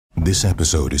This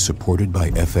episode is supported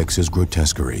by FX's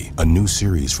Grotesquerie, a new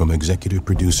series from executive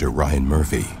producer Ryan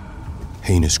Murphy.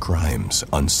 Heinous crimes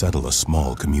unsettle a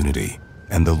small community,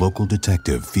 and the local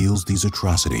detective feels these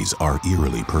atrocities are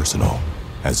eerily personal,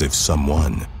 as if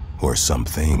someone or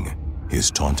something is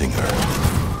taunting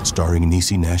her. Starring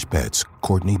Niecy Nash-Betts,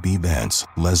 Courtney B. Vance,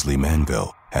 Leslie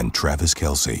Manville, and Travis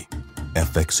Kelce.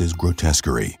 FX's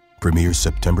Grotesquerie premieres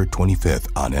September 25th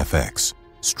on FX.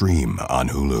 Stream on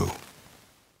Hulu.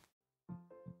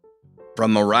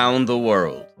 From around the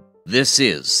world, this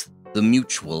is the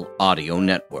Mutual Audio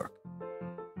Network.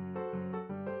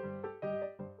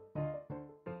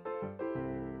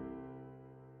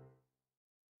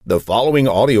 The following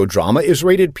audio drama is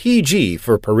rated PG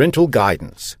for parental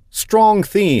guidance. Strong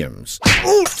themes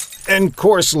and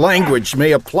coarse language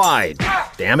may apply.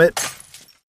 Damn it.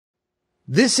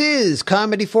 This is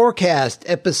Comedy Forecast,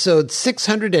 episode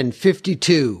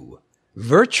 652.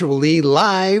 Virtually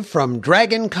live from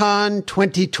DragonCon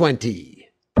 2020.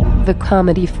 The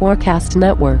Comedy Forecast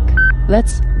Network.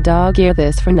 Let's dog ear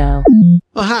this for now.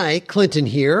 Oh, hi, Clinton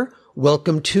here.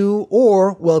 Welcome to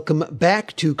or welcome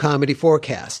back to Comedy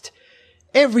Forecast.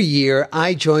 Every year,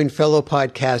 I join fellow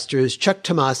podcasters Chuck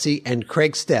Tomasi and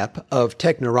Kreg Steppe of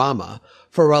Technorama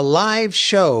for a live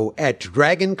show at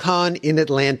DragonCon in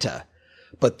Atlanta.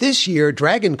 But this year,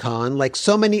 DragonCon, like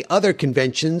so many other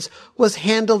conventions, was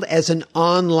handled as an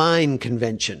online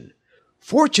convention.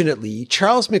 Fortunately,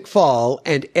 Charles McFall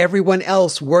and everyone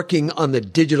else working on the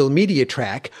digital media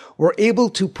track were able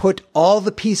to put all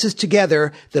the pieces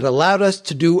together that allowed us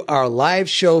to do our live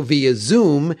show via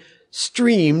Zoom,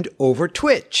 streamed over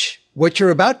Twitch. What you're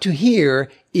about to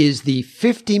hear is the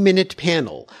 50-minute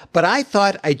panel, but I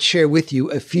thought I'd share with you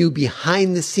a few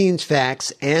behind-the-scenes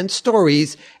facts and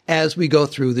stories as we go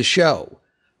through the show.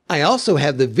 I also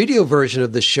have the video version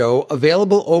of the show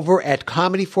available over at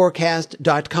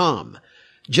comedyforecast.com.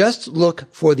 Just look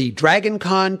for the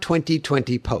DragonCon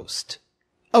 2020 post.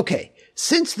 Okay,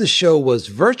 since the show was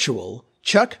virtual,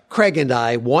 Chuck, Kreg, and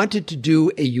I wanted to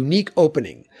do a unique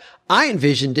opening. I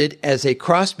envisioned it as a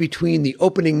cross between the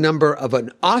opening number of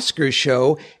an Oscars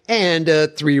show and a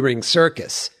three-ring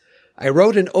circus. I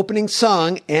wrote an opening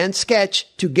song and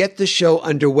sketch to get the show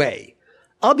underway.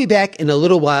 I'll be back in a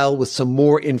little while with some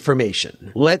more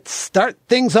information. Let's start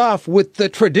things off with the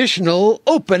traditional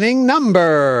opening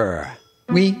number.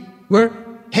 We were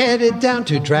headed down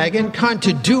to DragonCon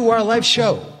to do our live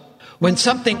show when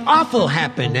something awful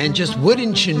happened, and just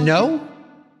wouldn't you know?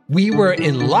 We were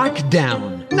in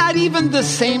lockdown, not even the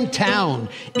same town.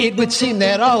 It would seem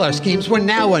that all our schemes were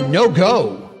now a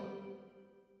no-go.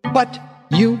 But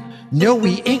you know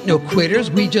we ain't no quitters,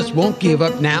 we just won't give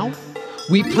up now.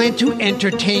 We plan to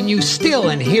entertain you still,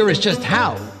 and here is just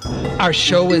how. Our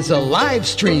show is a live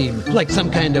stream, like some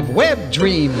kind of web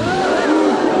dream.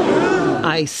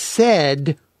 I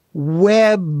said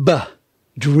web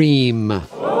dream.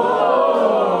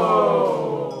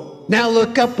 Now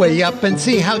look up, way up, and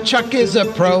see how Chuck is a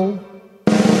pro.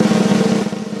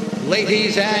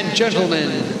 Ladies and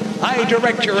gentlemen, I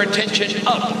direct your attention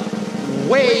up,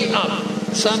 way up,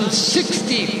 some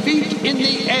 60 feet in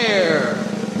the air.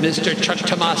 Mr. Chuck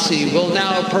Tomasi will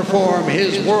now perform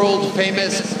his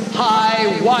world-famous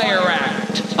high wire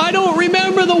act. I don't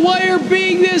remember the wire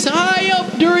being this high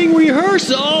up during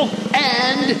rehearsal.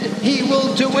 And he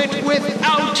will do it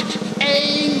without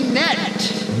a net.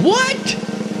 What?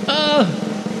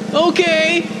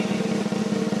 Okay.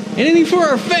 Anything for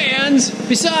our fans.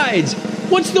 Besides,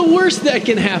 what's the worst that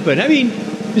can happen? I mean,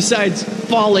 besides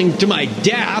falling to my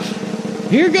death.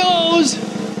 Here goes.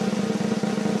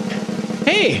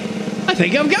 Hey, I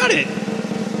think I've got it.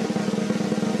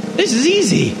 This is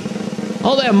easy.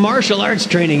 All that martial arts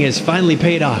training has finally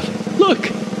paid off. Look,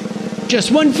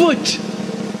 just one foot.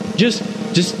 Just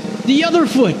the other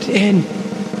foot. And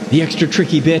the extra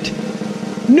tricky bit,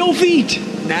 no feet.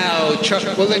 Now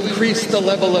Chuck will increase the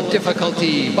level of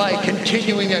difficulty by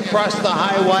continuing across the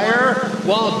high wire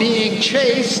while being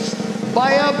chased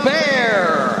by a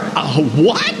bear.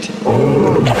 What?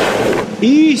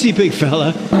 Easy, big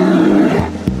fella.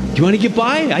 Do you want to get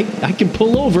by? I can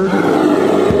pull over.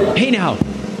 Hey now,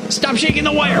 stop shaking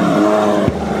the wire.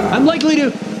 I'm likely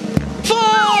to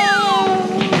fall.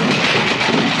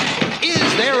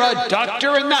 Is there a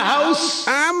doctor in the house?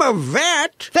 I'm a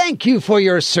vet. Thank you for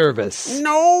your service.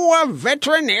 No, a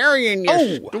veterinarian,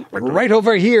 you stupid. Right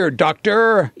over here,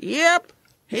 doctor. Yep,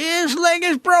 his leg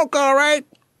is broke, all right.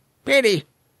 Pity.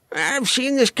 I've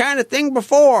seen this kind of thing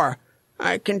before.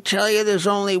 I can tell you there's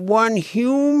only one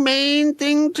humane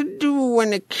thing to do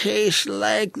in a case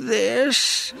like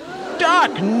this.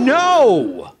 Doc,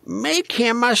 no! Make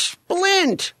him a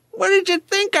splint. What did you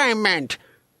think I meant?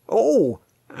 Oh,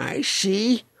 I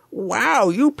see. Wow,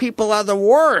 you people are the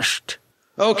worst.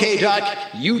 Okay, Doc,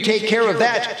 you take care of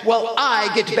that while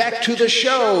I get back to the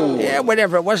show. Yeah,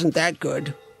 whatever. It wasn't that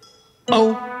good.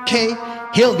 Okay,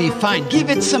 he'll be fine. Give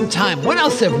it some time. What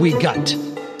else have we got?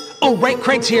 Oh, right,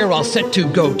 Craig's here, all set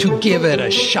to go to give it a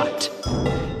shot.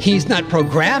 He's not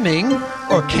programming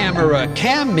or camera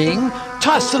camming.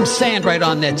 Toss some sand right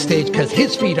on that stage, because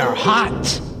his feet are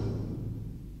hot.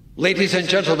 Ladies and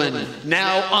gentlemen,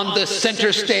 now on the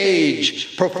center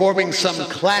stage, performing some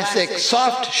classic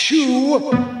soft shoe,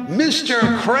 Mr.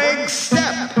 Kreg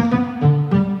Steppe.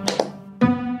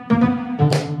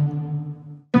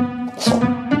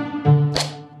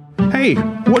 Hey,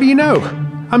 what do you know?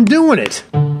 I'm doing it.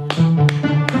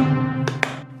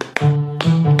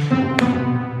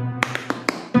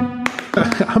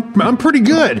 I'm pretty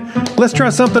good. Let's try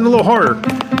something a little harder.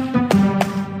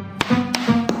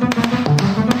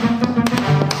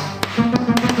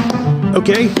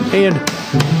 Okay, and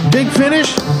big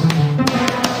finish.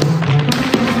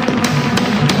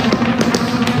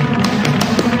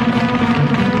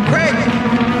 Kreg,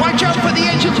 watch out for the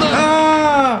edge of the...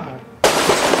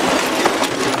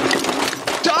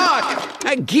 Doc!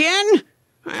 Again?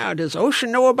 Wow, does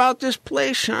Ocean know about this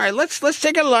place? All right, let's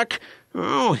take a look.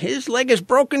 Oh, his leg is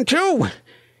broken too.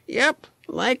 Yep,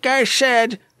 like I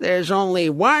said, there's only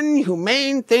one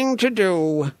humane thing to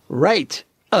do. Right,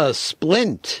 a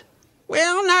splint.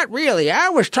 Well, not really. I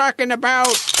was talking about...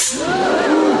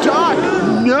 Doc,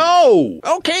 no!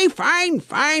 Okay, fine.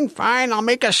 I'll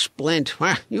make a splint.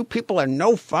 You people are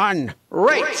no fun.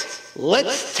 Right,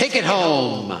 let's take it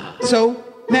home. So,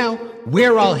 now,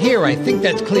 we're all here. I think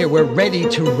that's clear. We're ready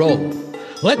to roll.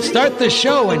 Let's start the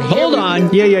show and Hold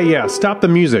on. Yeah. Stop the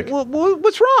music.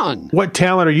 What's wrong? What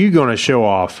talent are you going to show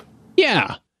off?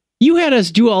 Yeah. You had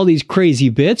us do all these crazy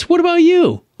bits. What about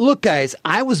you? Look, guys,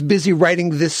 I was busy writing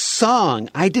this song.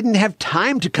 I didn't have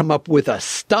time to come up with a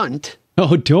stunt.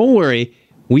 Oh, don't worry.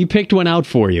 We picked one out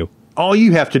for you. All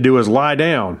you have to do is lie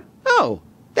down. Oh,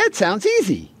 that sounds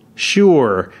easy.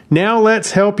 Sure. Now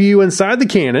let's help you inside the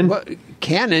cannon. What,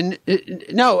 cannon?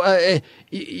 No,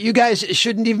 you guys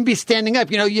shouldn't even be standing up.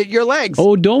 You know, your legs.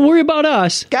 Oh, don't worry about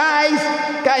us. Guys,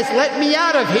 let me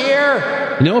out of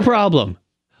here. No problem.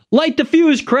 Light the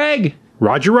fuse, Kreg.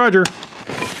 Roger.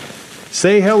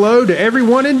 Say hello to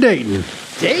everyone in Dayton.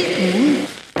 Dayton?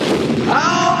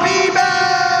 I'll be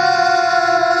back!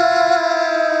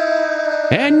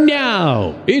 And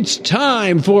now, it's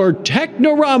time for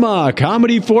Technorama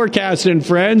Comedy Forecast and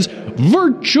Friends,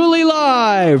 virtually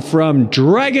live from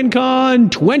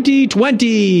DragonCon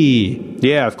 2020.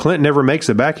 Yeah, if Clint never makes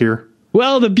it back here.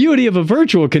 Well, the beauty of a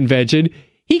virtual convention,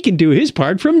 he can do his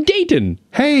part from Dayton.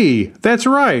 Hey, that's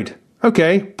right.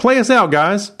 Okay, play us out,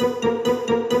 guys.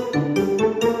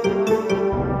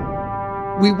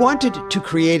 We wanted to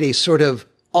create a sort of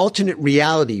alternate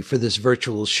reality for this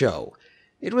virtual show.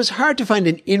 It was hard to find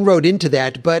an inroad into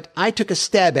that, but I took a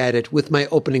stab at it with my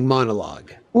opening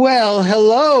monologue. Well,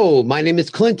 hello. My name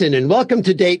is Clinton, and welcome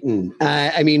to Dayton.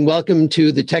 Welcome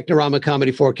to the Technorama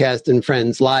Comedy Forecast and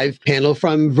Friends live panel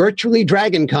from virtually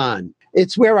DragonCon.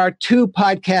 It's where our two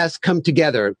podcasts come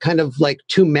together, kind of like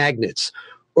two magnets.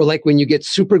 Or like when you get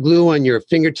super glue on your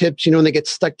fingertips, and they get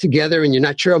stuck together and you're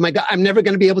not sure, oh my God, I'm never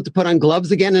going to be able to put on gloves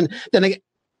again. And then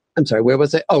I'm sorry, where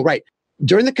was I? Oh, right.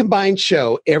 During the combined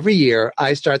show, every year,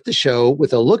 I start the show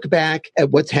with a look back at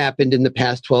what's happened in the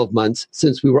past 12 months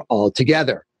since we were all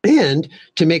together. And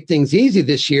to make things easy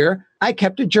this year, I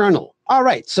kept a journal. All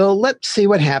right, so let's see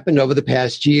what happened over the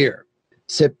past year.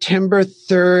 September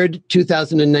 3rd,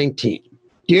 2019.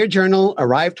 Dear Journal,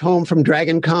 arrived home from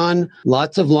DragonCon,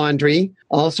 lots of laundry.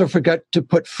 Also forgot to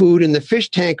put food in the fish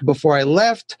tank before I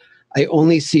left. I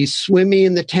only see Swimmy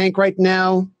in the tank right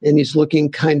now, and he's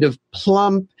looking kind of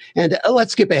plump. And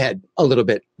let's skip ahead a little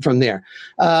bit from there.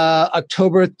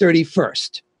 October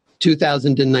 31st,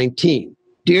 2019.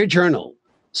 Dear Journal,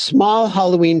 small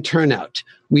Halloween turnout.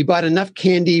 We bought enough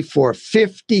candy for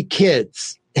 50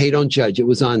 kids. Hey, don't judge. It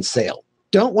was on sale.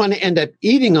 Don't want to end up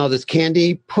eating all this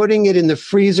candy, putting it in the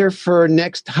freezer for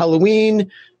next Halloween.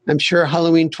 I'm sure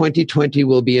Halloween 2020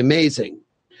 will be amazing.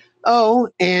 Oh,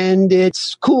 and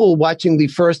it's cool watching the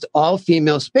first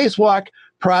all-female spacewalk.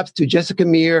 Props to Jessica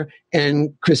Meir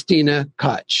and Christina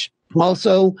Koch.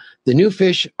 Also, the new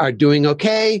fish are doing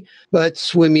okay, but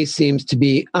Swimmy seems to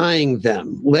be eyeing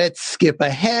them. Let's skip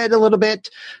ahead a little bit.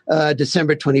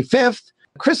 December 25th.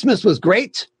 Christmas was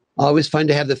great. Always fun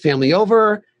to have the family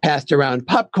over, passed around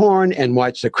popcorn, and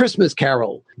watched A Christmas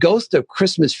Carol. Ghost of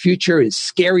Christmas Future is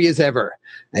scary as ever.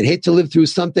 I'd hate to live through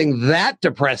something that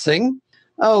depressing.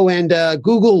 Oh, and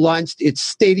Google launched its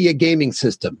Stadia gaming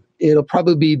system. It'll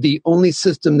probably be the only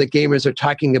system that gamers are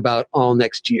talking about all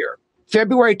next year.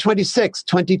 February 26,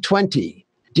 2020.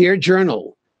 Dear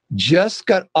Journal, just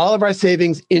got all of our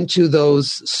savings into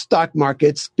those stock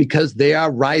markets because they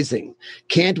are rising.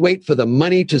 Can't wait for the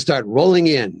money to start rolling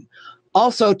in.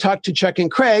 Also, talked to Chuck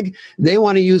and Kreg. They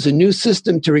want to use a new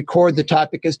system to record the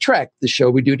topic as Trek, the show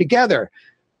we do together.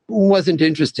 Wasn't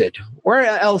interested. Where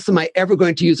else am I ever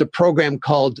going to use a program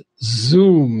called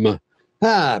Zoom?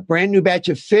 Brand new batch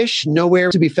of fish,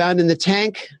 nowhere to be found in the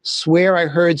tank. Swear I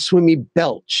heard Swimmy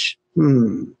belch.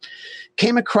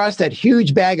 Came across that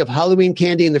huge bag of Halloween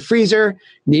candy in the freezer.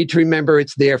 Need to remember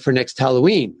it's there for next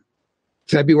Halloween.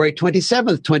 February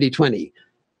 27th, 2020.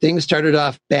 Things started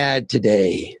off bad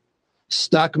today.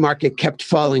 Stock market kept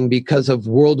falling because of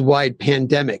worldwide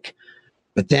pandemic.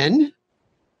 But then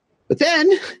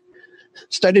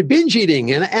started binge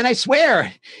eating. And I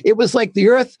swear it was like the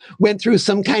earth went through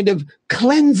some kind of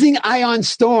cleansing ion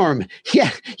storm.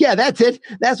 Yeah, that's it.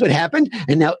 That's what happened.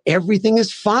 And now everything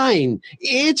is fine.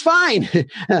 It's fine.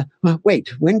 Wait,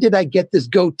 when did I get this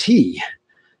goatee?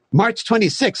 March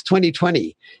 26,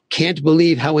 2020. Can't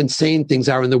believe how insane things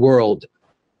are in the world.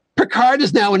 Picard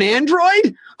is now an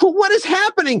android? What is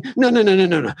happening?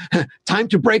 No. Time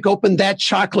to break open that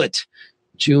chocolate.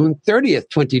 June 30th,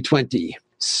 2020.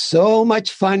 So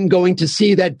much fun going to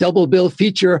see that double bill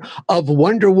feature of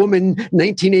Wonder Woman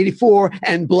 1984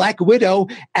 and Black Widow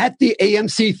at the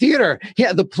AMC Theater.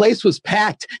 Yeah, the place was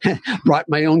packed. Brought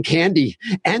my own candy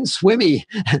and Swimmy.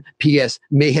 P.S.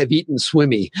 May have eaten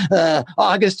Swimmy.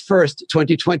 August 1st,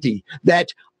 2020.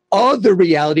 That other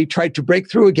reality tried to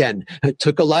break through again. It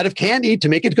took a lot of candy to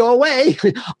make it go away.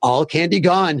 All candy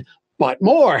gone, but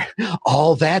more.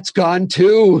 All that's gone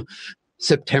too.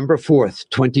 September 4th,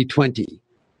 2020.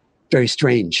 Very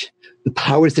strange. The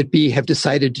powers that be have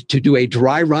decided to do a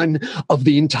dry run of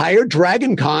the entire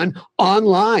DragonCon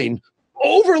online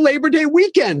over Labor Day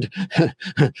weekend.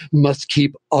 Must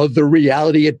keep other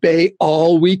reality at bay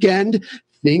all weekend.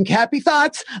 Think happy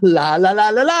thoughts. La, la, la,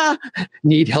 la, la.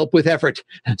 Need help with effort.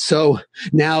 So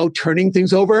now turning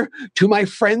things over to my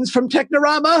friends from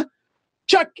Technorama,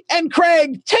 Chuck and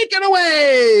Kreg, take it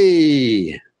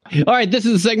away. All right, this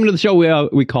is a segment of the show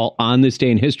we call On This Day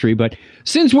in History, but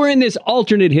since we're in this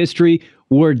alternate history,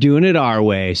 we're doing it our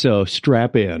way, so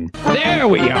strap in. There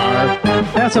we are.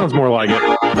 That sounds more like it.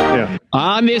 Yeah.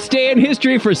 On this day in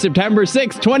history for September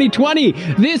 6, 2020.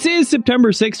 This is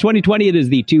September 6, 2020. It is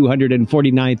the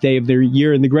 249th day of the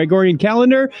year in the Gregorian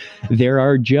calendar. There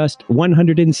are just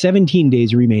 117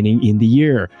 days remaining in the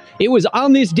year. It was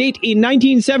on this date in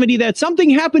 1970 that something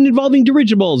happened involving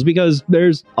dirigibles, because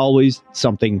there's always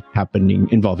something happening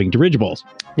involving dirigibles.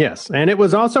 Yes, and it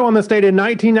was also on this date in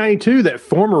 1992 that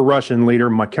former Russian leader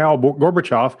Mikhail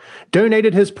Gorbachev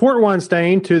donated his port wine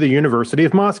stain to the University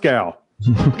of Moscow.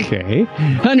 Okay.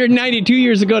 192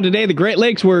 years ago today, the Great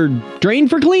Lakes were drained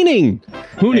for cleaning.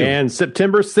 Who knew? And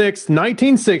September 6th,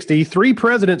 1960, 3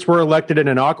 presidents were elected in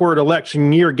an awkward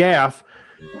election year gaffe.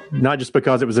 Not just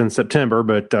because it was in September,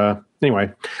 but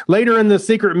anyway. Later in the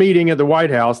secret meeting at the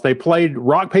White House, they played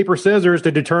rock, paper, scissors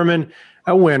to determine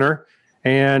a winner.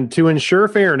 And to ensure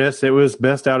fairness, it was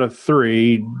best out of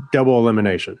 3, double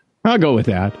elimination. I'll go with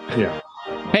that. Yeah.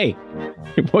 Hey,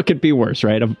 what could be worse,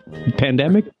 right? A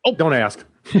pandemic? Oh, don't ask.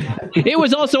 It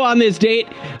was also on this date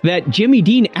that Jimmy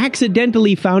Dean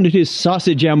accidentally founded his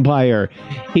sausage empire.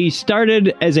 He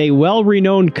started as a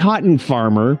well-renowned cotton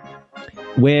farmer.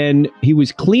 When he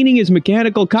was cleaning his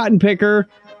mechanical cotton picker,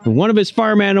 one of his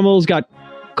farm animals got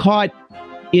caught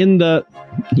in the...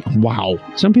 Wow.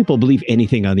 Some people believe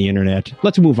anything on the internet.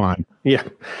 Let's move on. Yeah.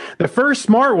 The first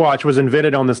smartwatch was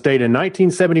invented on this date in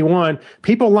 1971.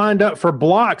 People lined up for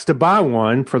blocks to buy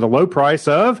one for the low price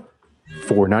of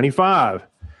 $4.95.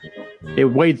 It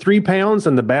weighed 3 pounds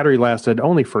and the battery lasted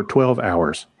only for 12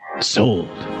 hours. Sold.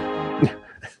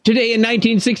 Today in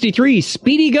 1963,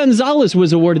 Speedy Gonzalez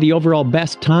was awarded the overall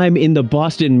best time in the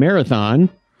Boston Marathon.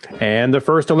 And the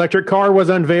first electric car was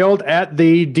unveiled at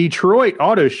the Detroit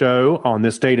Auto Show on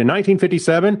this date in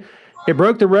 1957. It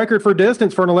broke the record for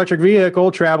distance for an electric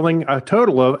vehicle, traveling a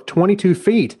total of 22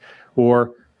 feet,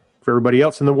 or for everybody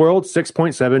else in the world,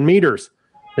 6.7 meters.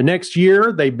 The next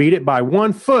year, they beat it by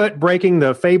 1 foot, breaking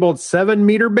the fabled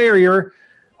 7-meter barrier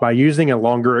by using a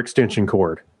longer extension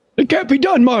cord. It can't be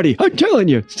done, Marty. I'm telling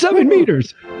you, 7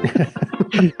 meters.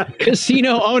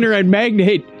 Casino owner and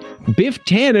magnate Biff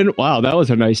Tannen. Wow, that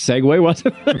was a nice segue,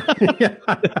 wasn't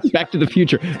it? Back to the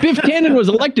Future. Biff Tannen was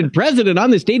elected president on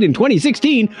this date in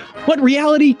 2016. What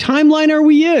reality timeline are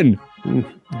we in?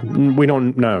 We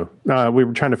don't know. We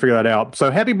were trying to figure that out.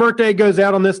 So happy birthday goes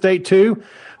out on this date, too.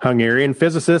 Hungarian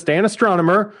physicist and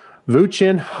astronomer Wu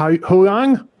Chen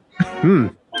Huang.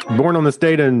 Born on this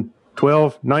date in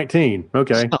 1219.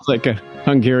 Okay. Sounds like a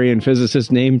Hungarian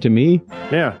physicist name to me.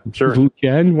 Yeah, sure.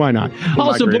 Vuchen, why not?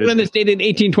 Also born on this date in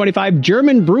 1825,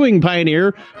 German brewing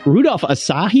pioneer Rudolf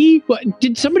Asahi. What,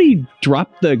 did somebody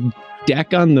drop the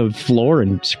deck on the floor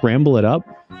and scramble it up?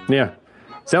 Yeah.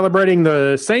 Celebrating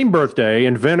the same birthday,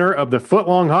 inventor of the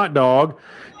footlong hot dog,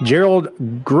 Gerald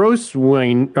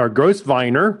Grossweiner.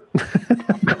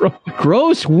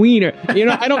 Grossweiner. You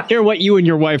know, I don't care what you and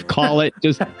your wife call it.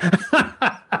 Just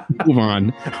move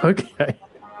on. Okay.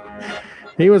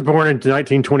 He was born in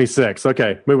 1926.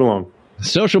 Okay, move along.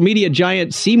 Social media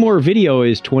giant Seymour Video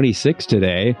is 26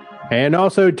 today. And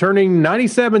also turning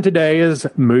 97 today is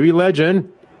movie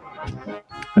legend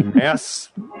S.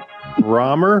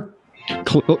 Romer.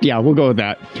 Yeah, we'll go with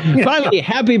that. Finally,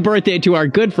 happy birthday to our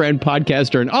good friend,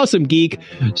 podcaster, and awesome geek,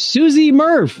 Susie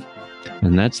Murph.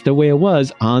 And that's the way it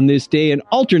was on this day in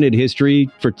alternate history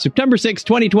for September 6,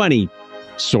 2020.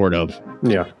 Sort of.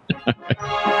 Yeah.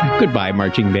 Goodbye,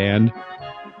 marching band.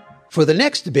 For the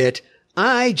next bit,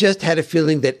 I just had a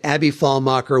feeling that Abby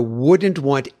Fallmacher wouldn't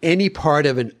want any part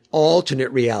of an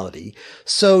alternate reality.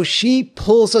 So she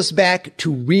pulls us back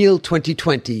to real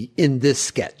 2020 in this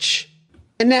sketch.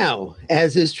 And now,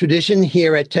 as is tradition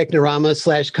here at Technorama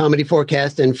 /Comedy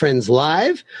Forecast and Friends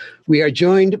Live, we are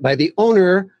joined by the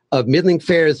owner of Middling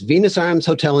Fair's Venus Arms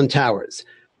Hotel and Towers.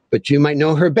 But you might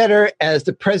know her better as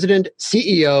the president,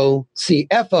 CEO,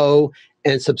 CFO,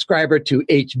 and subscriber to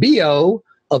HBO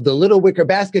of the Little Wicker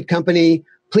Basket Company.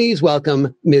 Please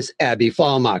welcome Miss Abby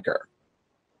Fallmacher.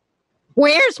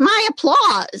 Where's my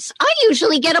applause? I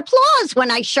usually get applause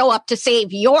when I show up to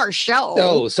save your show.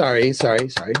 Oh, sorry.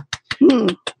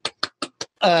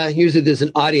 Usually there's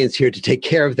an audience here to take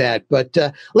care of that, but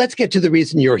let's get to the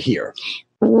reason you're here.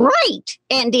 Right.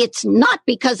 And it's not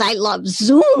because I love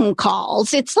Zoom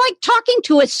calls. It's like talking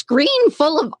to a screen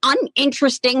full of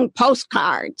uninteresting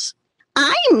postcards.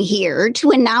 I'm here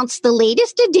to announce the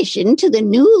latest addition to the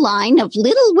new line of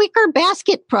Little Wicker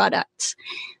Basket products.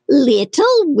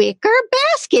 Little Wicker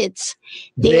Baskets.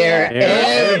 They're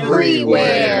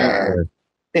everywhere.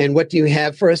 And what do you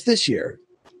have for us this year?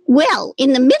 Well,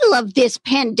 in the middle of this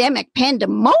pandemic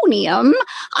pandemonium,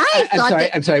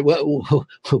 I'm sorry. What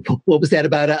was that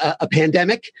about? A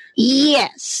pandemic?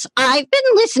 Yes, I've been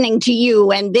listening to you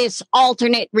and this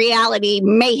alternate reality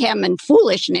mayhem and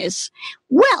foolishness.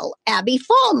 Well, Abby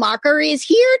Fallmacher is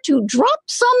here to drop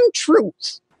some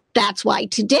truth. That's why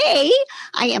today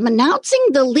I am announcing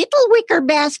the Little Wicker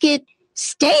Basket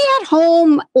Stay at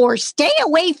Home or Stay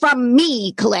Away from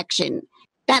Me collection.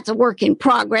 That's a work in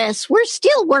progress. We're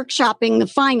still workshopping the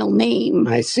final name.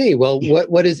 I see. Well,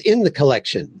 what is in the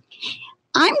collection?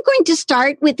 I'm going to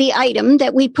start with the item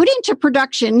that we put into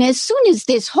production as soon as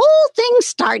this whole thing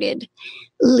started.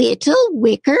 Little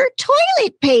Wicker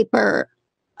toilet paper.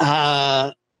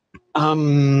 Yeah.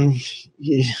 I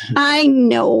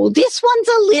know, this one's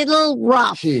a little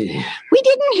rough. Gee. We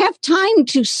didn't have time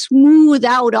to smooth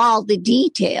out all the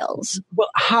details. Well,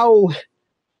 how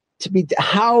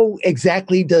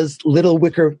exactly does Little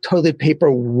Wicker toilet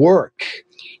paper work?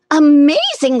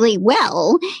 Amazingly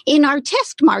well. In our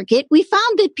test market, we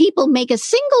found that people make a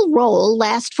single roll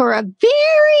last for a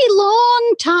very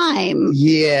long time.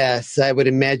 Yes, I would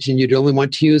imagine you'd only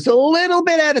want to use a little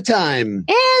bit at a time.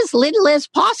 As little as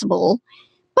possible.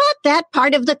 But that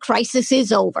part of the crisis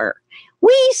is over.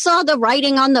 We saw the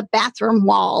writing on the bathroom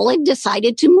wall and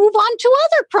decided to move on to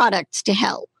other products to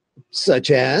help.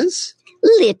 Such as?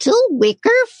 Little Wicker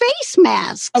face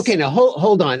masks. Okay, now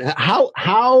hold on.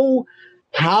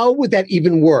 How would that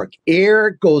even work? Air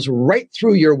goes right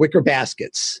through your wicker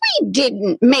baskets. We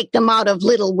didn't make them out of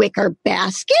Little Wicker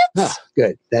baskets. Ah,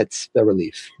 good. That's a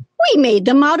relief. We made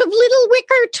them out of Little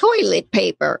Wicker toilet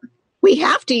paper. We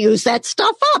have to use that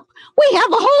stuff up. We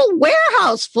have a whole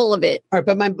warehouse full of it. All right,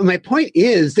 but my point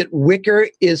is that wicker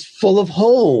is full of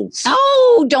holes.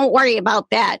 Oh, don't worry about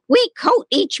that. We coat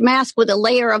each mask with a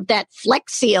layer of that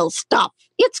Flex Seal stuff.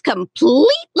 It's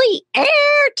completely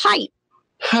airtight.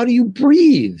 How do you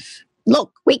breathe?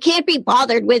 Look, we can't be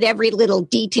bothered with every little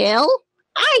detail.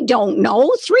 I don't know.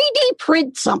 3D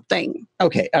print something.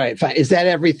 Okay, all right, fine. Is that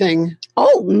everything?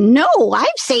 Oh, no, I've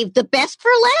saved the best for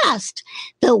last.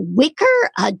 The Wicker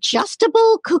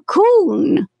Adjustable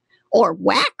Cocoon, or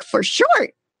WAC for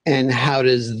short. And how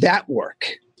does that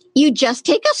work? You just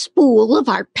take a spool of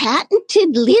our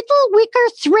patented Little Wicker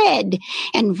thread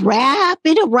and wrap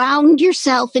it around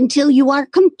yourself until you are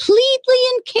completely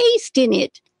encased in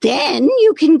it. Then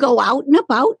you can go out and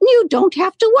about and you don't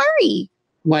have to worry.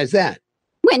 Why is that?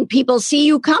 When people see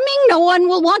you coming, no one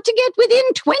will want to get within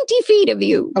 20 feet of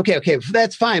you. Okay,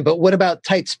 that's fine. But what about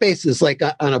tight spaces like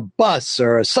on a bus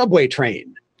or a subway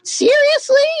train?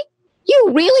 Seriously?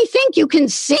 You really think you can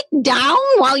sit down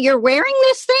while you're wearing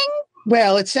this thing?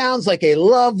 Well, it sounds like a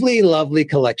lovely, lovely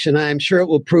collection. I'm sure it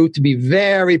will prove to be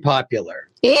very popular.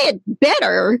 It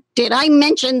better. Did I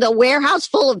mention the warehouse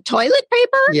full of toilet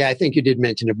paper? Yeah, I think you did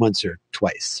mention it once or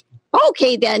twice.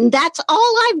 Okay, then. That's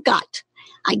all I've got.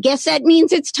 I guess that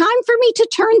means it's time for me to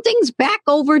turn things back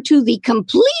over to the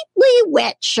Completely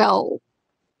Wet show.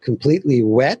 Completely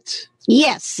wet?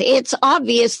 Yes, it's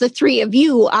obvious the three of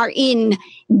you are in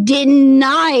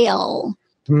denial.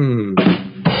 On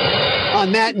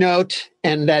that note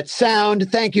and that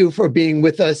sound, thank you for being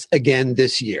with us again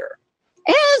this year.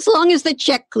 As long as the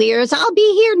check clears, I'll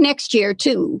be here next year,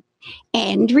 too.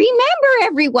 And remember,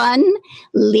 everyone,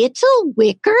 little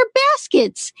wicker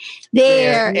baskets.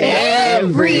 They're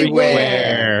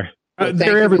everywhere.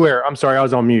 They're everywhere. I'm sorry, I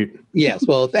was on mute. Yes,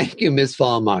 well, thank you, Ms.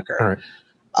 Fallmacher. All right.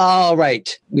 All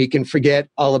right, we can forget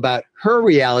all about her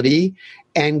reality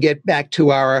and get back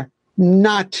to our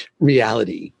not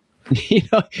reality.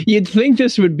 You'd think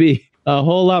this would be a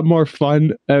whole lot more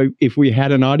fun if we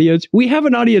had an audience. We have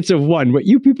an audience of one. What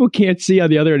you people can't see on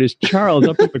the other end is Charles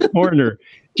up in the corner.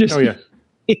 Just, oh, yeah.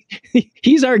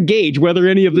 He's our gauge whether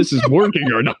any of this is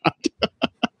working or not.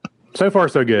 So far,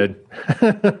 so good.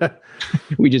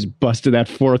 We just busted that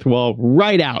fourth wall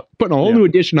right out, putting a whole new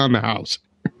addition on the house.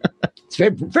 It's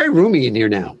very, very roomy in here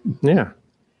now. Yeah.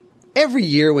 Every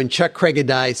year when Chuck, Kreg,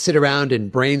 and I sit around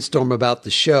and brainstorm about the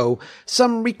show,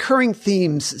 some recurring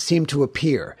themes seem to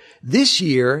appear. This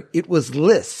year, it was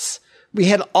lists. We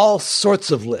had all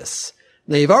sorts of lists.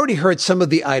 Now, you've already heard some of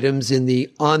the items in the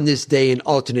On This Day in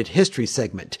Alternate History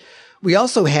segment. We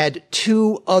also had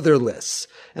 2 other lists,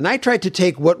 and I tried to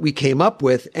take what we came up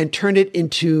with and turn it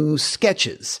into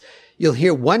sketches. You'll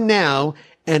hear one now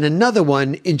and another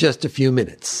one in just a few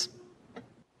minutes.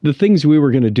 The things we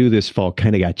were going to do this fall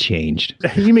kind of got changed.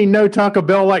 You mean no Taco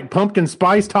Bell like pumpkin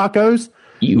spice tacos?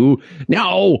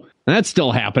 No, that's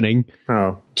still happening.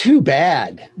 Oh. Too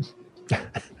bad.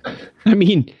 I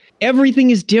mean,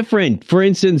 everything is different. For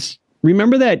instance,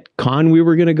 remember that con we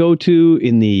were going to go to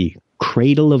in the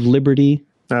Cradle of Liberty?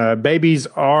 Babies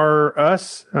R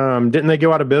Us? Didn't they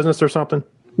go out of business or something?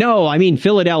 No, I mean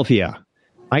Philadelphia.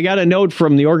 I got a note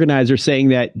from the organizer saying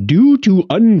that due to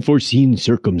unforeseen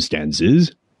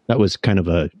circumstances, that was kind of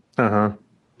a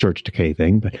Church Decay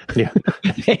thing, but yeah.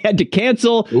 They had to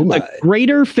cancel the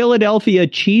Greater Philadelphia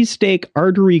Cheesesteak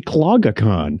Artery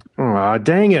Clogacon. Oh,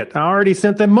 dang it. I already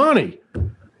sent them money.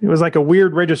 It was like a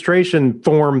weird registration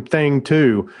form thing,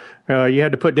 too. You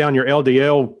had to put down your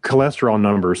LDL cholesterol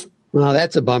numbers. Well,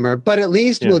 that's a bummer. But at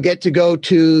least we'll get to go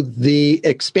to the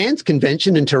Expanse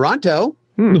Convention in Toronto.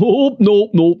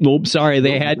 Nope. Sorry,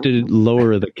 they had to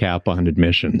lower the cap on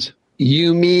admissions.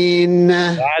 You mean...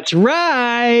 That's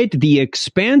right. The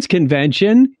Expanse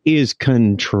Convention is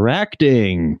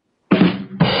contracting.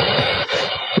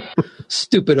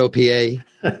 Stupid OPA.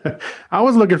 I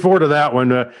was looking forward to that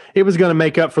one. It was going to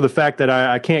make up for the fact that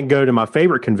I can't go to my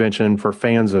favorite convention for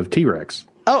fans of T-Rex.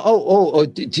 Oh.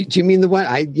 Do you mean the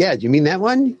one? Do you mean that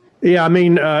one? Yeah, I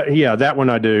mean, that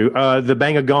one I do. The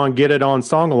Bang a Gong Get It On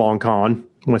Song Along Con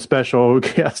with special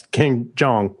guest King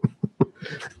Jong.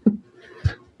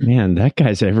 Man, that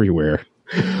guy's everywhere.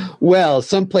 Well,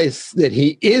 someplace that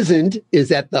he isn't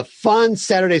is at the fun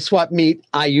Saturday swap meet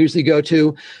I usually go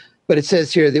to. But it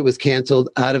says here that it was canceled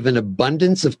out of an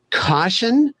abundance of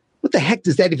caution. What the heck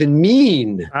does that even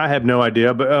mean? I have no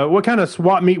idea. But what kind of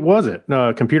swap meet was it?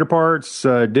 Computer parts,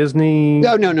 Disney?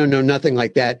 No, nothing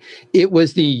like that. It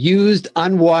was the used,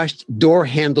 unwashed door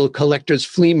handle collector's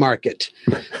flea market.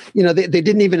 They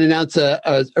didn't even announce a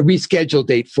rescheduled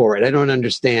date for it. I don't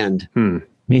understand.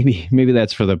 Maybe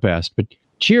that's for the best. But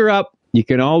cheer up. You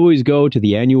can always go to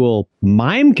the annual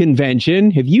mime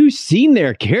convention. Have you seen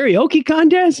their karaoke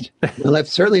contest? Well, I've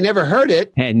certainly never heard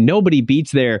it. And nobody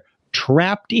beats their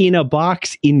trapped in a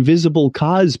box invisible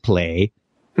cosplay.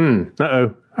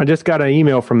 Uh-oh. I just got an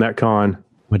email from that con.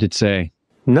 What'd it say?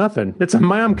 Nothing. It's a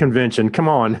mime convention. Come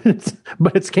on.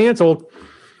 But it's canceled.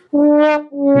 Yeah.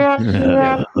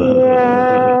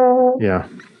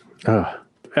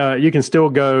 You can still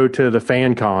go to the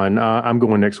fan con. I'm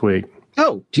going next week.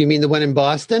 Oh, do you mean the one in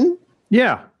Boston?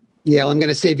 Yeah. Yeah, well, I'm going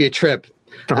to save you a trip.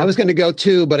 I was going to go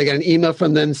too, but I got an email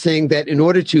from them saying that in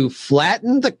order to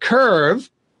flatten the curve,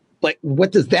 like,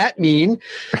 what does that mean?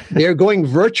 They're going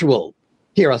virtual.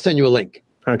 Here, I'll send you a link.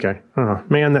 Okay. Oh,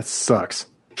 man, that sucks.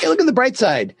 Hey, look at the bright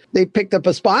side. They picked up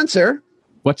a sponsor.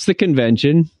 What's the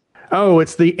convention? Oh,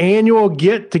 it's the annual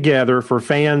get-together for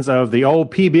fans of the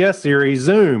old PBS series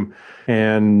Zoom.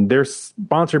 And they're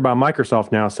sponsored by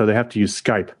Microsoft now, so they have to use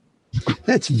Skype.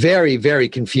 That's very, very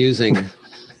confusing.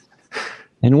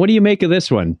 And what do you make of this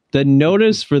one? The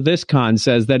notice for this con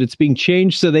says that it's being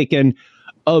changed so they can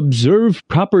observe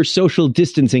proper social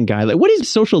distancing guidelines. What is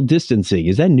social distancing?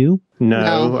 Is that new?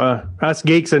 No. Us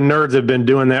geeks and nerds have been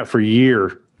doing that for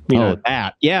years.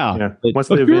 That. Yeah. What's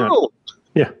the event?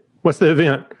 Yeah. What's the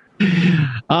event?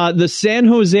 The San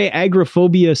Jose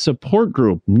Agoraphobia Support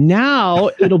Group. Now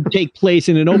it'll take place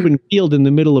in an open field in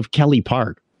the middle of Kelly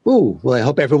Park. Ooh, well, I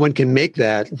hope everyone can make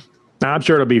that. I'm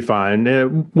sure it'll be fine.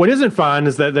 What isn't fine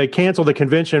is that they canceled the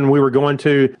convention we were going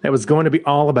to that was going to be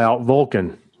all about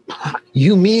Vulcan.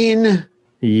 You mean?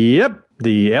 Yep.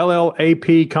 The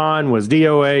LLAP con was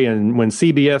DOA, and when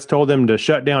CBS told them to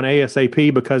shut down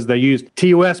ASAP because they used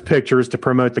TOS pictures to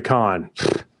promote the con.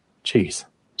 Jeez.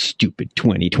 Stupid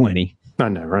 2020. I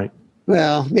know, right?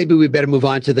 Well, maybe we better move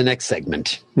on to the next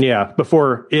segment. Yeah,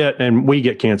 before it and we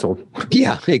get canceled.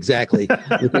 Yeah, exactly.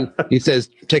 He says,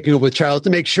 taking over with Charles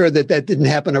to make sure that didn't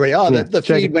happen already. Oh, the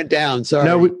feed went down. Sorry.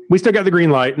 No, we still got the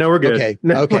green light. No, we're good.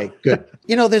 Okay, good.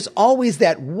 There's always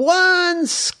that one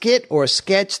skit or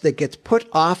sketch that gets put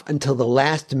off until the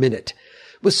last minute.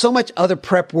 With so much other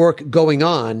prep work going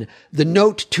on, the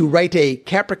note to write a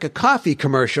Caprica coffee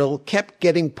commercial kept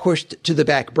getting pushed to the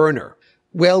back burner.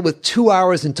 Well, with 2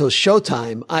 hours until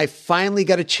showtime, I finally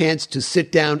got a chance to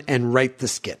sit down and write the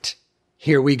skit.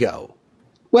 Here we go.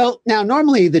 Well, now,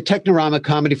 normally the Technorama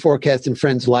Comedy Forecast and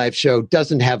Friends live show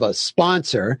doesn't have a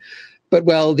sponsor, but,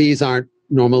 well, these aren't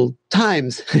normal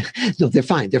times. No, they're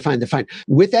fine.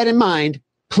 With that in mind,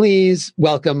 please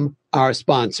welcome our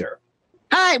sponsor.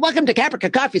 Hi, welcome to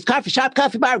Caprica Coffee's Coffee Shop,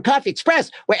 Coffee Bar, and Coffee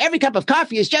Express, where every cup of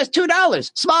coffee is just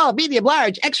 $2. Small, medium,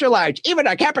 large, extra large. Even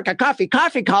our Caprica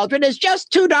Coffee cauldron is just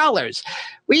 $2.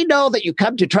 We know that you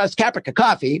come to trust Caprica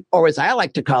Coffee, or as I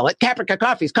like to call it, Caprica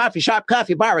Coffee's Coffee Shop,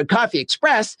 Coffee Bar, and Coffee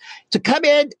Express, to come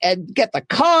in and get the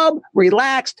calm,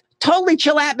 relaxed, totally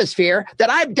chill atmosphere that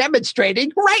I'm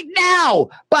demonstrating right now.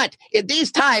 But in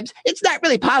these times, it's not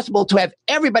really possible to have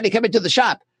everybody come into the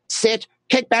shop, sit,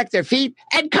 kick back their feet,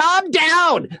 and calm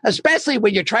down, especially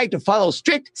when you're trying to follow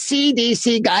strict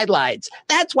CDC guidelines.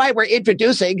 That's why we're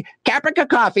introducing Caprica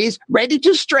Coffee's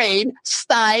ready-to-strain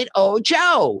Stein O'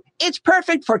 Joe. It's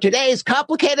perfect for today's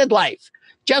complicated life.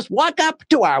 Just walk up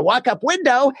to our walk-up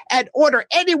window and order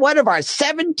any one of our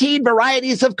 17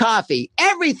 varieties of coffee.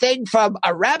 Everything from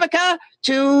Arabica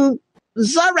to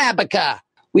Zarabica.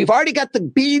 We've already got the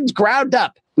beans ground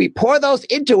up. We pour those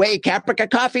into a Caprica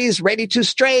Coffee's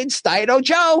ready-to-strain Stein O'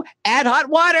 Joe, add hot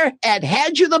water, and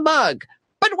hand you the mug.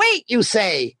 But wait, you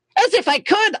say. As if I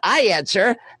could, I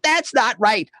answer. That's not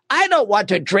right. I don't want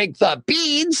to drink the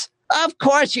beans. Of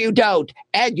course you don't.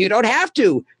 And you don't have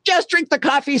to. Just drink the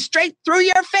coffee straight through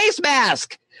your face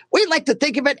mask. We like to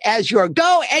think of it as your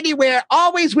go-anywhere,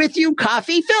 always-with-you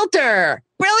coffee filter.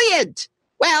 Brilliant.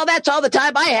 Well, that's all the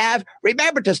time I have.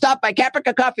 Remember to stop by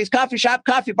Caprica Coffee's Coffee Shop,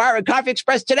 Coffee Bar, and Coffee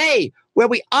Express today, where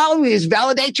we always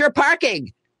validate your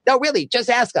parking. No, really, just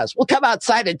ask us. We'll come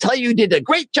outside and tell you did a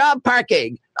great job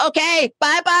parking. Okay,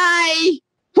 bye-bye.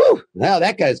 Whew, now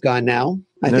that guy's gone now.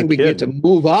 I think we get to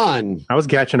move on. I was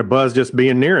catching a buzz just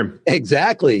being near him.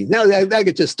 Exactly. No, that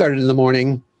gets just started in the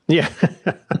morning. Yeah.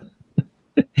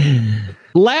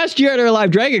 Last year at our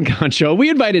live DragonCon show, we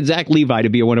invited Zach Levi to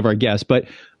be one of our guests, but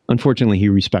unfortunately, he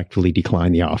respectfully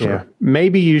declined the offer. Yeah.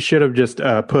 Maybe you should have just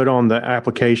put on the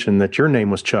application that your name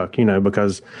was Chuck,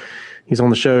 because he's on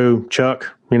the show,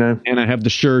 Chuck, And I have the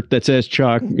shirt that says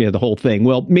Chuck, the whole thing.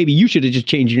 Well, maybe you should have just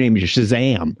changed your name to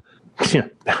Shazam. Yeah,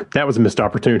 that was a missed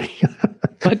opportunity.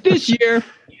 But this year,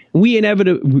 we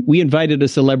invited a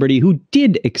celebrity who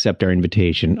did accept our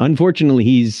invitation. Unfortunately,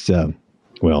 he's,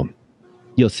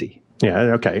 you'll see. Yeah,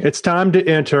 okay. It's time to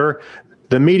enter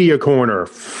the media corner.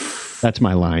 That's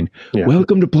my line. Yeah.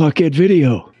 Welcome to Blockhead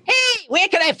Video. Hey, where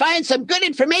can I find some good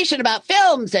information about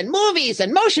films and movies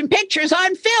and motion pictures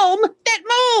on film that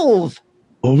move?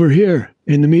 Over here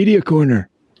in the media corner.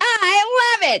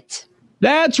 I love it.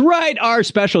 That's right. Our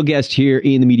special guest here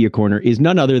in the media corner is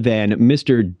none other than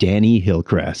Mr. Danny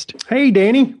Hillcrest. Hey,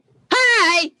 Danny.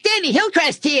 Hi, Danny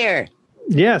Hillcrest here.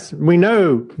 Yes, we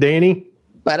know, Danny.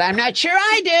 But I'm not sure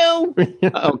I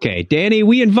do. Okay, Danny,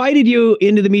 we invited you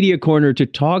into the media corner to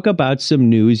talk about some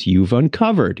news you've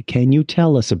uncovered. Can you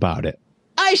tell us about it?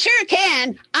 I sure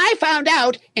can. I found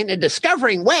out in a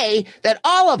discovering way that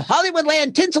all of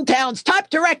Hollywoodland Tinseltown's top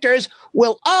directors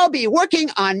will all be working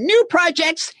on new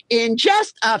projects in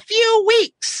just a few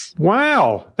weeks.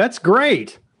 Wow, that's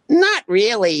great. Not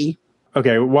really.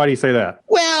 Okay, why do you say that?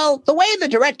 Well, the way the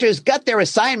directors got their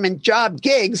assignment job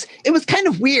gigs, it was kind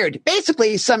of weird.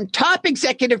 Basically, some top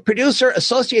executive producer,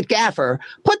 associate gaffer,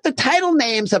 put the title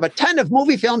names of a ton of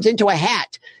movie films into a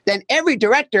hat. Then every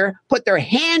director put their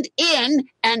hand in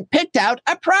and picked out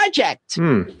a project.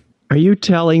 Are you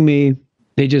telling me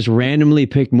they just randomly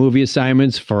pick movie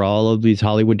assignments for all of these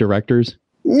Hollywood directors?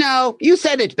 No, you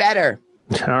said it better.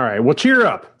 All right, well, cheer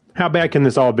up. How bad can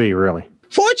this all be, really?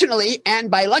 Fortunately, and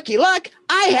by lucky luck,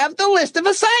 I have the list of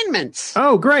assignments.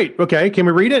 Oh, great. Okay, can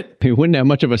we read it? We wouldn't have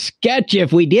much of a sketch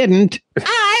if we didn't.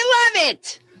 I love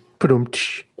it.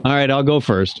 All right, I'll go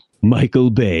first. Michael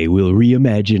Bay will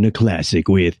reimagine a classic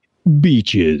with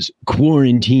Beaches,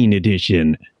 Quarantine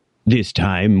Edition. This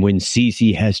time, when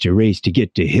Cece has to race to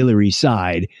get to Hillary's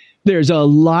side, there's a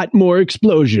lot more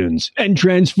explosions and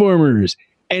Transformers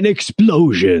and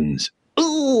explosions.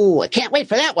 Ooh, I can't wait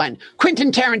for that one.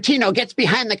 Quentin Tarantino gets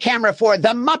behind the camera for The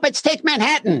Muppets Take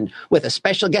Manhattan with a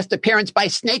special guest appearance by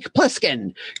Snake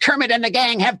Plissken. Kermit and the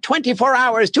gang have 24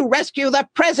 hours to rescue the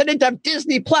president of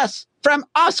Disney Plus from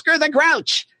Oscar the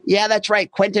Grouch. Yeah, that's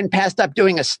right. Quentin passed up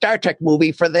doing a Star Trek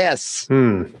movie for this.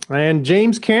 And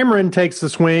James Cameron takes the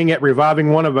swing at reviving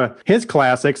one of his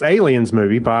classics, Aliens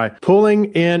movie, by pulling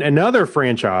in another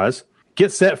franchise.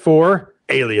 Get set for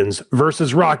Aliens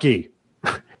versus Rocky.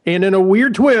 And in a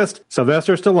weird twist,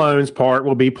 Sylvester Stallone's part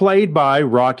will be played by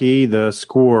Rocky the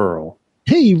Squirrel.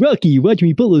 Hey, Rocky, watch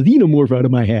me pull a xenomorph out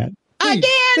of my hat. Again!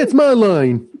 That's my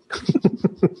line.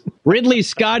 Ridley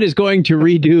Scott is going to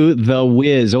redo The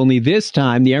Wiz, only this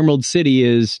time the Emerald City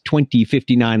is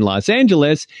 2059 Los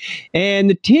Angeles,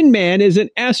 and the Tin Man is an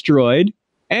asteroid,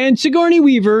 and Sigourney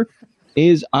Weaver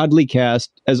is oddly cast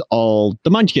as all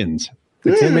the Munchkins.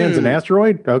 The Tin Man's an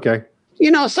asteroid? Okay. You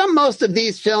know, most of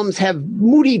these films have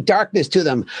moody darkness to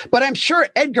them, but I'm sure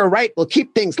Edgar Wright will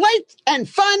keep things light and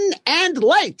fun and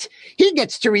light. He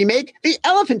gets to remake The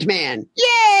Elephant Man.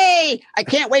 Yay! I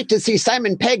can't wait to see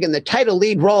Simon Pegg in the title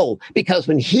lead role, because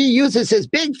when he uses his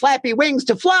big flappy wings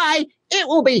to fly, it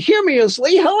will be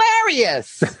humorously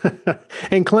hilarious.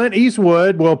 And Clint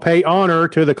Eastwood will pay honor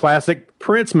to the classic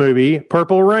Prince movie,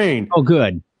 Purple Rain. Oh,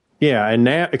 good. Yeah, and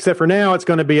now, except for now, it's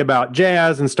going to be about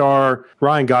jazz and star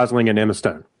Ryan Gosling and Emma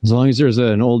Stone. As long as there's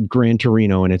an old Gran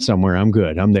Torino in it somewhere, I'm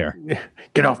good. I'm there.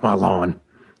 Get off my lawn.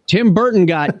 Tim Burton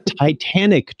got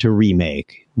Titanic to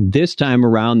remake. This time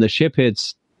around, the ship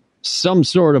hits some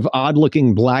sort of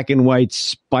odd-looking black and white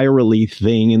spirally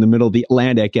thing in the middle of the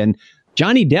Atlantic, and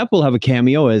Johnny Depp will have a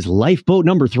cameo as Lifeboat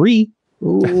Number 3.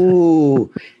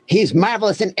 Ooh, he's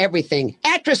marvelous in everything.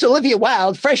 Actress Olivia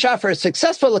Wilde, fresh off her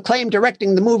successful acclaim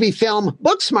directing the movie film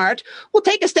Booksmart, will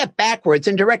take a step backwards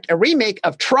and direct a remake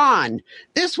of Tron.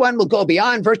 This one will go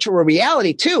beyond virtual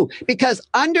reality, too, because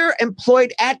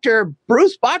underemployed actor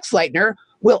Bruce Boxleitner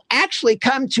will actually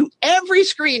come to every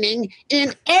screening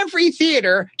in every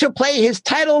theater to play his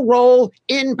title role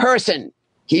in person.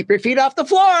 Keep your feet off the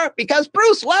floor, because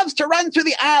Bruce loves to run through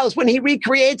the aisles when he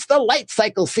recreates the light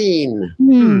cycle scene.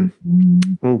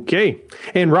 Okay.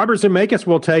 And Robert Zemeckis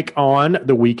will take on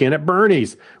The Weekend at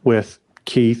Bernie's with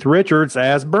Keith Richards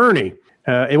as Bernie.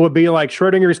 It would be like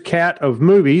Schrodinger's cat of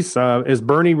movies. Is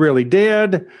Bernie really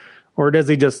dead? Or does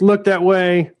he just look that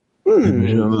way?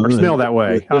 Or smell that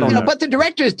way? I don't know. But the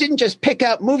directors didn't just pick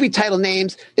out movie title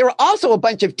names. There were also a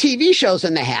bunch of TV shows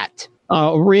in the hat.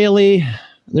 Oh, really?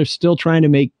 They're still trying to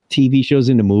make TV shows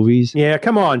into movies? Yeah,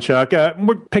 come on, Chuck.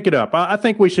 Pick it up. I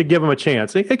think we should give them a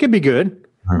chance. It could be good.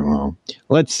 I don't know.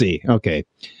 Let's see. Okay.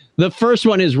 The first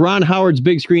one is Ron Howard's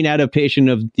big screen adaptation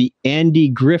of The Andy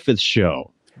Griffith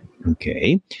Show.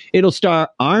 Okay. It'll star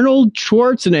Arnold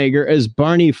Schwarzenegger as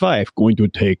Barney Fife, going to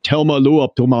take Thelma Lou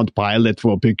up to Mount Pilot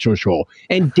for a picture show.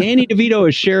 And Danny DeVito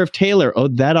as Sheriff Taylor. Oh,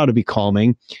 that ought to be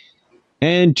calming.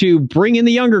 And to bring in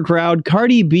the younger crowd,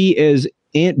 Cardi B is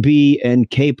Aunt B and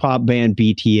K-pop band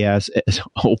BTS as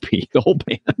Opie, the whole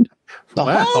band. The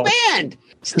whole band!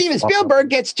 Steven Spielberg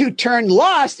gets to turn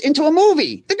Lost into a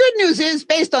movie. The good news is,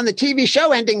 based on the TV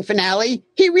show ending finale,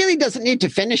 he really doesn't need to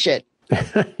finish it.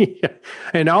 Yeah.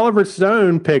 And Oliver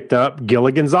Stone picked up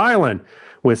Gilligan's Island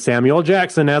with Samuel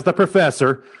Jackson as the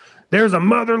professor. There's a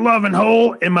mother-loving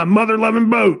hole in my mother-loving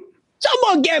boat.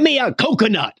 Someone get me a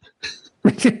coconut!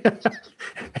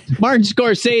 Martin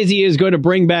Scorsese is going to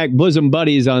bring back Bosom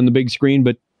Buddies on the big screen,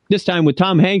 but this time with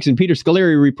Tom Hanks and Peter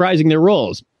Scolari reprising their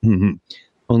roles.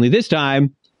 Only this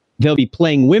time, they'll be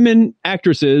playing women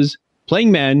actresses,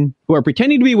 playing men who are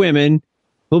pretending to be women,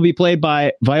 who will be played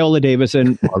by Viola Davis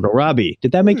and Margot Robbie.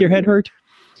 Did that make your head hurt?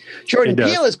 Jordan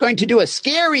Peele is going to do a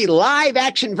scary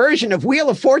live-action version of Wheel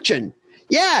of Fortune.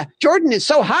 Yeah, Jordan is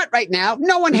so hot right now,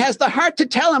 no one has the heart to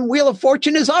tell him Wheel of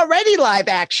Fortune is already live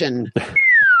action.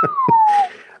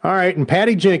 All right, and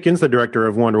Patty Jenkins, the director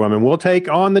of Wonder Woman, will take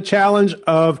on the challenge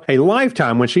of a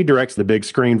lifetime when she directs the big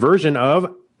screen version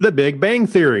of The Big Bang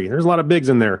Theory. There's a lot of bigs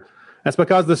in there. That's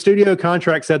because the studio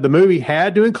contract said the movie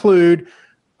had to include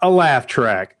a laugh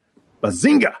track.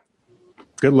 Bazinga!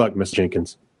 Good luck, Miss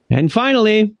Jenkins. And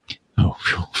finally,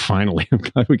 finally,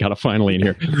 we got a finally in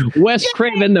here. Wes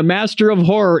Craven, the master of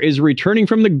horror, is returning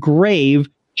from the grave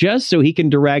just so he can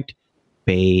direct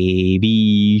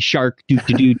Baby Shark,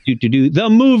 the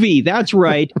movie. That's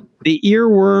right. The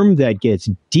earworm that gets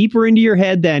deeper into your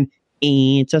head than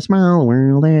It's a Small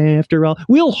World After All.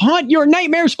 We'll haunt your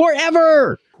nightmares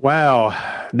forever. Wow,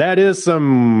 that is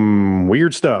some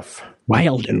weird stuff.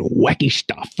 Wild and wacky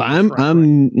stuff.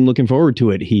 I'm looking forward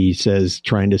to it, he says,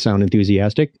 trying to sound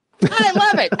enthusiastic. I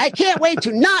love it. I can't wait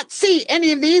to not see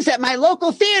any of these at my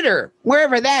local theater,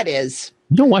 wherever that is.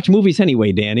 You don't watch movies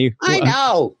anyway, Danny. I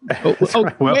know.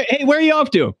 Hey, where are you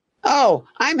off to? Oh,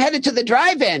 I'm headed to the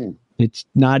drive-in. It's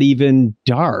not even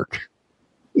dark.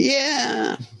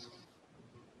 Yeah.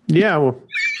 Yeah, well,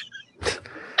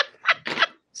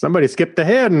 somebody skipped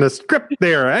ahead in the script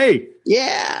there. Hey.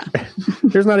 Yeah.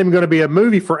 There's not even going to be a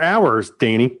movie for hours,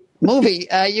 Danny. Movie.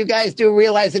 You guys do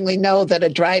realizingly know that a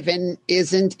drive-in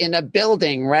isn't in a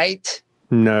building, right?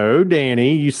 No,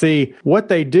 Danny. You see, what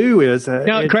they do is...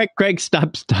 no, Craig,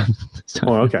 stop.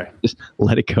 Oh, okay. Just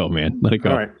let it go, man. Let it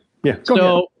go. All right. Yeah, go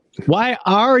ahead. Why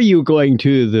are you going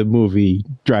to the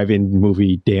drive-in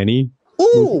movie, Danny?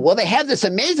 Ooh, well, they have this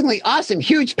amazingly awesome,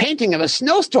 huge painting of a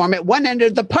snowstorm at one end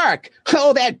of the park.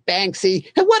 Oh, that Banksy.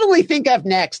 And what do we think of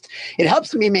next? It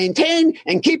helps me maintain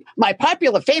and keep my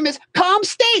popular, famous, calm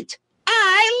state.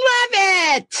 I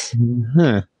love it.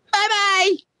 Huh.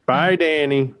 Bye-bye. Bye,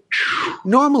 Danny.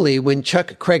 Normally, when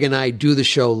Chuck, Kreg, and I do the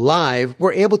show live,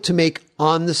 we're able to make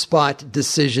on-the-spot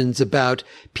decisions about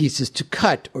pieces to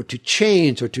cut or to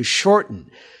change or to shorten.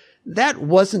 That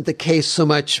wasn't the case so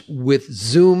much with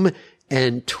Zoom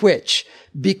and Twitch,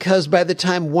 because by the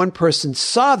time one person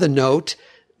saw the note,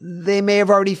 they may have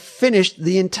already finished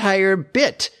the entire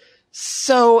bit.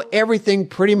 So everything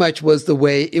pretty much was the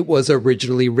way it was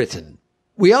originally written.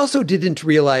 We also didn't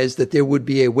realize that there would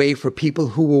be a way for people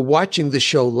who were watching the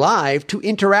show live to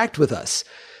interact with us.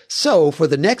 So for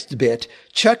the next bit,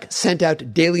 Chuck sent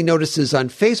out daily notices on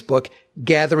Facebook,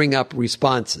 gathering up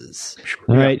responses.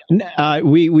 All right.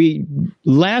 We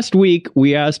last week,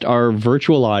 we asked our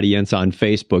virtual audience on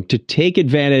Facebook to take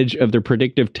advantage of the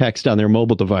predictive text on their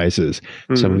mobile devices.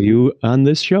 Some of you on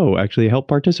this show actually helped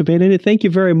participate in it. Thank you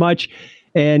very much.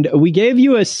 And we gave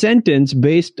you a sentence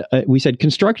we said,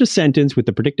 construct a sentence with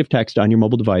the predictive text on your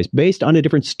mobile device based on a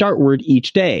different start word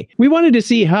each day. We wanted to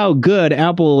see how good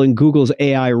Apple and Google's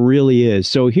AI really is.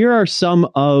 So here are some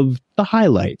of the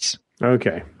highlights.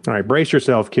 Okay. All right. Brace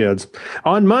yourself, kids.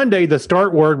 On Monday, the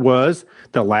start word was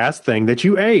the last thing that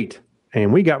you ate.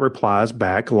 And we got replies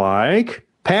back like...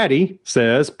 Patty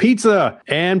says, pizza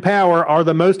and power are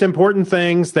the most important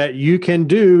things that you can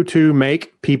do to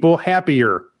make people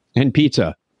happier. And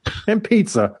pizza. And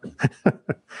pizza.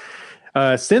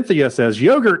 Cynthia says,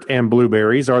 yogurt and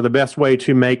blueberries are the best way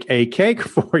to make a cake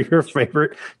for your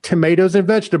favorite tomatoes and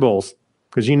vegetables.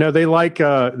 Because, you know, they like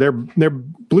their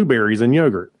blueberries and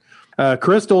yogurt.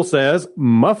 Crystal says,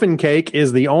 muffin cake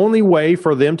is the only way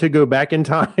for them to go back in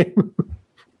time.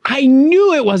 I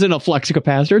knew it wasn't a flux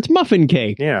capacitor. It's muffin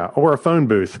cake. Yeah, or a phone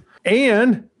booth.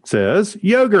 And says,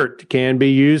 yogurt can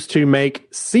be used to make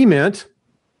cement.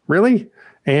 Really?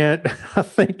 And I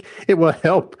think it will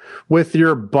help with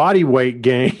your body weight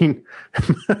gain.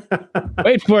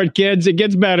 Wait for it, kids. It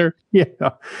gets better. Yeah.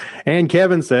 And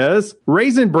Kevin says,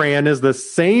 Raisin Bran is the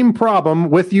same problem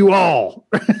with you all.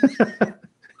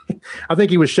 I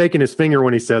think he was shaking his finger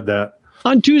when he said that.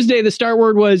 On Tuesday, the start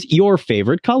word was your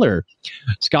favorite color.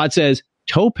 Scott says,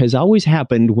 taupe has always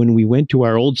happened when we went to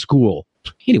our old school.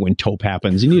 I hate it when taupe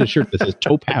happens. You need a shirt that says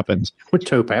taupe happens. What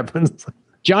taupe happens?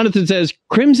 Jonathan says,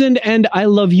 crimson and I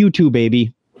love you too,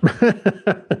 baby.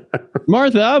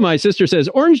 Martha, my sister, says,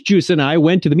 orange juice and I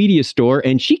went to the media store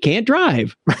and she can't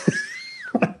drive.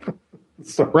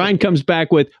 Brian comes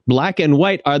back with black and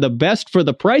white are the best for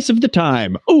the price of the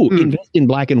time. Oh, invest in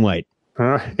black and white.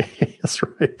 That's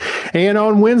right. And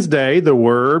on Wednesday, the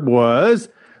word was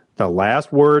the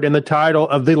last word in the title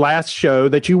of the last show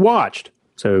that you watched.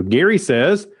 So Gary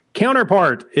says,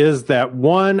 counterpart is that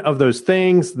one of those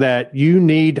things that you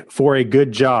need for a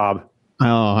good job.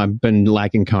 Oh, I've been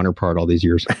lacking counterpart all these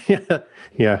years.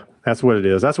 Yeah, that's what it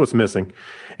is. That's what's missing.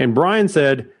 And Brian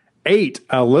said, ate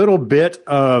a little bit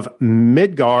of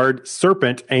Midgard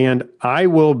serpent, and I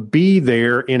will be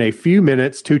there in a few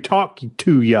minutes to talk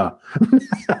to ya.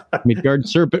 Midgard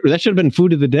serpent. That should have been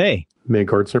food of the day.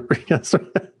 Midgard serpent. Yes.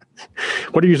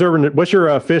 What are you serving? What's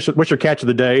your fish? What's your catch of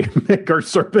the day, Mick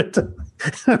Serpent?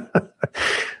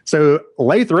 So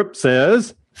Lathrop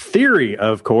says, theory,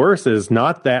 of course, is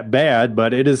not that bad,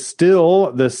 but it is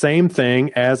still the same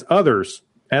thing as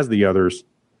the others.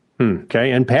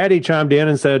 Okay. And Patty chimed in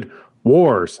and said,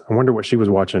 wars. I wonder what she was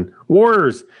watching.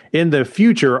 Wars in the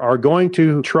future are going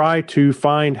to try to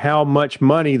find how much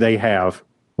money they have.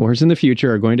 Wars in the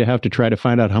future are going to have to try to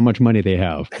find out how much money they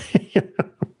have.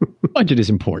 Budget is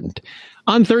important.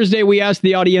 On Thursday, we asked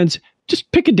the audience,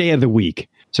 just pick a day of the week.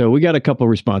 So we got a couple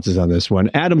responses on this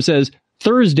one. Adam says,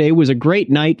 Thursday was a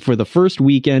great night for the first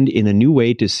weekend in a new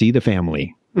way to see the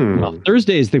family. Well,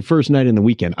 Thursday is the first night in the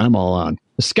weekend. I'm all on.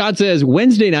 Scott says,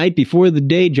 Wednesday night before the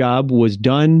day job was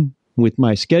done with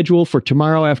my schedule for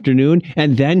tomorrow afternoon,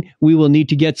 and then we will need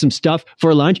to get some stuff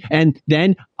for lunch, and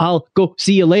then I'll go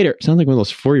see you later. Sounds like one of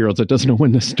those 4-year-olds that doesn't know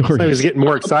when the story is. I was getting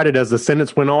more excited as the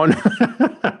sentence went on.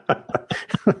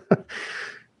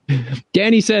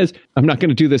 Danny says, I'm not going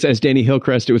to do this as Danny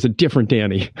Hillcrest. It was a different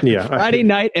Danny. Yeah. Friday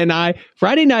night and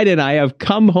I have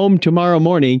come home tomorrow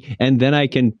morning, and then I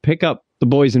can pick up the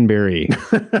boysenberry.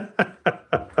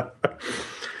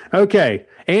 Okay.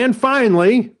 And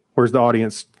finally, where's the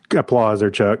audience applause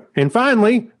there, Chuck? And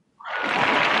finally,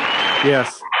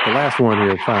 yes, the last one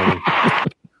here, finally.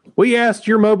 We asked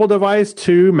your mobile device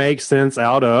to make sense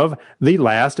out of the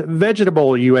last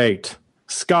vegetable you ate.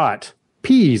 Scott,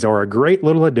 peas are a great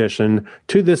little addition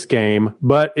to this game,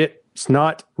 but it's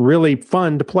not really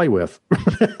fun to play with.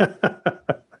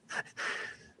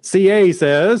 CA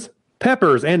says,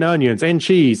 peppers and onions and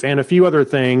cheese and a few other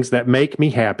things that make me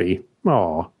happy.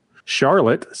 Aw.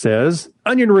 Charlotte says,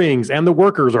 onion rings and the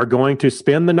workers are going to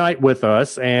spend the night with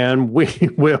us, and we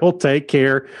will take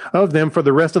care of them for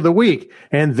the rest of the week.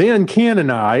 And then Ken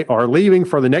and I are leaving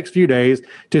for the next few days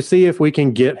to see if we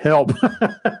can get help.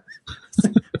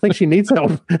 I think she needs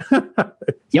help.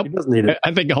 Yep. She does need it.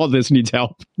 I think all this needs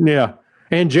help. Yeah.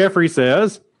 And Jeffrey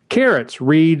says, carrots,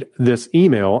 read this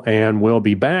email and we'll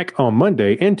be back on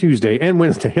Monday and Tuesday and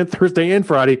Wednesday and Thursday and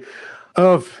Friday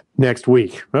of next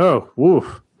week. Oh,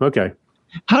 woof. Okay.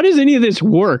 How does any of this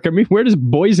work? I mean, where does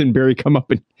boysenberry come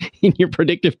up in your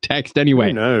predictive text anyway?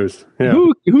 Who knows? Yeah.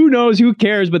 Who knows? Who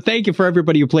cares? But thank you for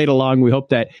everybody who played along. We hope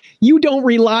that you don't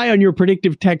rely on your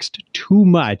predictive text too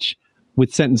much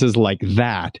with sentences like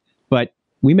that. But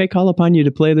we may call upon you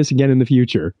to play this again in the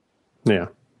future. Yeah.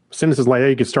 Sentences like that,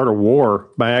 you could start a war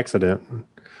by accident.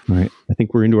 All right. I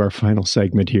think we're into our final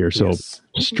segment here. So yes.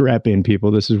 Strap in, people.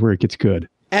 This is where it gets good.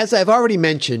 As I've already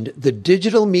mentioned, the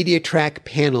digital media track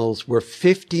panels were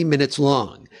 50 minutes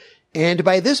long. And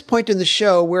by this point in the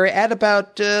show, we're at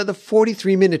about the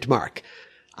 43-minute mark.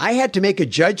 I had to make a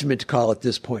judgment call at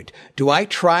this point. Do I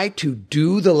try to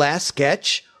do the last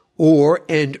sketch or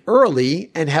end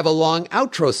early and have a long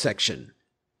outro section?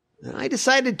 I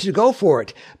decided to go for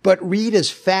it, but read as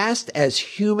fast as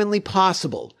humanly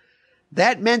possible.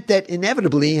 That meant that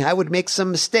inevitably I would make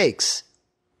some mistakes.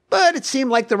 But it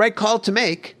seemed like the right call to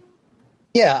make.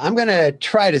 Yeah, I'm going to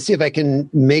try to see if I can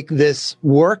make this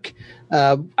work.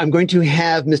 I'm going to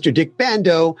have Mr. Dick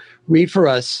Bando read for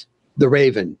us The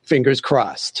Raven, fingers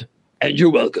crossed. And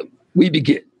you're welcome. We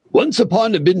begin. Once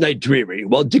upon a midnight dreary,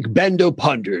 while Dick Bando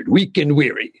pondered, weak and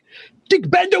weary. Dick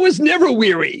Bando is never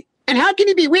weary. And how can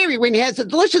he be weary when he has the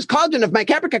delicious cauldron of my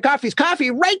Caprica Coffee's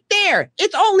coffee right there?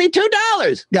 It's only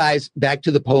 $2. Guys, back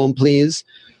to the poem, please.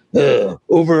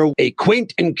 Over a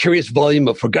quaint and curious volume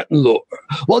of forgotten lore.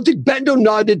 While Dick Bando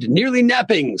nodded, nearly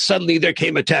napping, suddenly there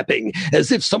came a tapping,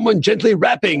 as if someone gently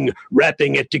rapping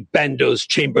at Dick Bando's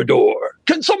chamber door.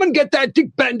 Can someone get that?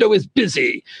 Dick Bando is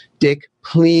busy. Dick,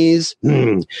 please.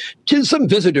 'Tis some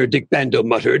visitor, Dick Bando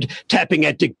muttered, tapping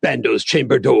at Dick Bando's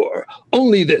chamber door.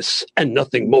 Only this, and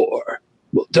nothing more.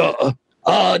 Well, duh.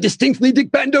 Distinctly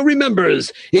Dick Bando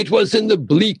remembers. It was in the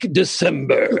bleak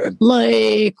December.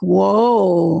 Like,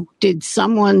 whoa, did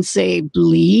someone say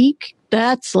bleak?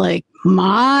 That's like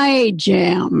my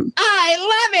jam.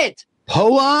 I love it!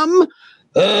 Poem?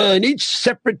 And each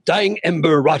separate dying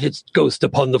ember wrought its ghost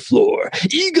upon the floor.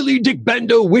 Eagerly Dick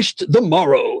Bando wished the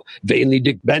morrow. Vainly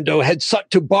Dick Bando had sought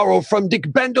to borrow from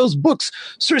Dick Bando's books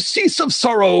surcease of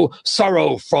sorrow,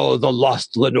 sorrow for the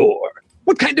lost Lenore.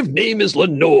 What kind of name is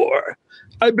Lenore?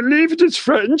 I believe it is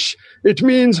French. It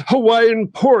means Hawaiian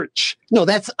porch. No,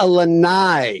 that's a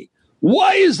lanai.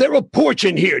 Why is there a porch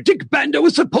in here? Dick Bando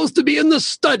is supposed to be in the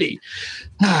study.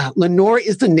 Lenore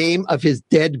is the name of his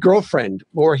dead girlfriend,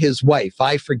 or his wife,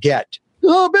 I forget.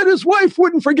 I'll bet his wife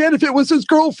wouldn't forget if it was his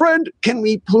girlfriend. Can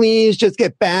we please just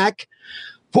get back?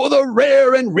 For the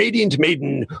rare and radiant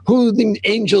maiden, who the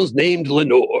angels named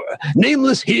Lenore,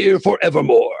 nameless here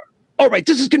forevermore. All right,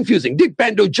 this is confusing. Dick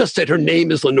Bando just said her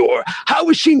name is Lenore. How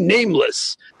is she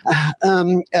nameless?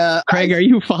 Kreg, are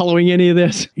you following any of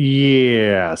this?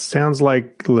 Yeah, sounds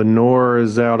like Lenore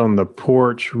is out on the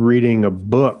porch reading a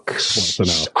book.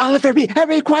 Oliver, be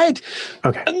very quiet.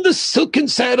 Okay. And the silken,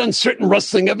 sad, uncertain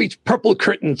rustling of each purple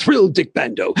curtain thrilled Dick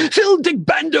Bando, filled Dick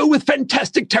Bando with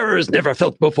fantastic terrors never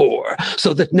felt before,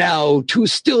 so that now, to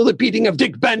still the beating of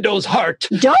Dick Bando's heart...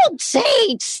 Don't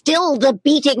say still the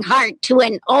beating heart to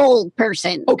an old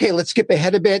person. Okay, let's skip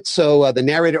ahead a bit. So the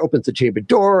narrator opens the chamber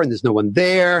door and there's no one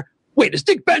there. Wait, is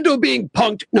Dick Bando being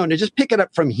punked? No, just pick it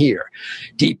up from here.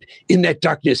 Deep in that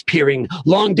darkness peering,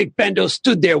 long Dick Bando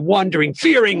stood there wandering,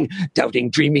 fearing, doubting,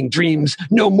 dreaming dreams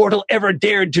no mortal ever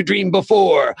dared to dream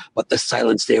before. But the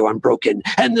silence there unbroken,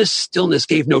 and the stillness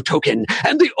gave no token,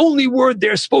 and the only word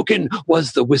there spoken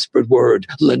was the whispered word,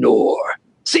 Lenore.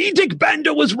 See, Dick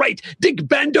Bando was right. Dick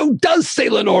Bando does say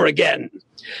Lenore again.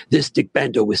 This Dick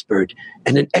Bando whispered,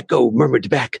 and an echo murmured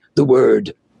back the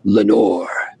word, Lenore.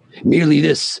 Merely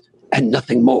this, and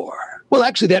nothing more. Well,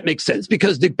 actually, that makes sense,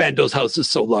 because Dick Bando's house is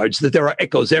so large that there are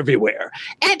echoes everywhere.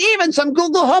 And even some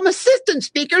Google Home Assistant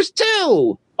speakers,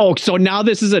 too. Oh, so now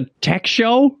this is a tech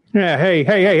show? Yeah,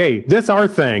 hey, this our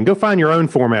thing. Go find your own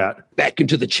format. Back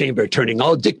into the chamber, turning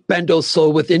all Dick Bando's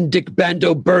soul within Dick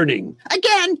Bando burning.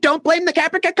 Again, don't blame the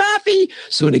Caprica coffee.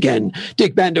 Soon again,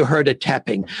 Dick Bando heard a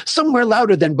tapping, somewhere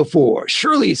louder than before.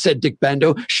 Surely, said Dick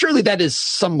Bando, surely that is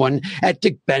someone at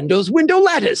Dick Bando's window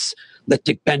lattice. Let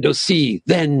Dick Bando see,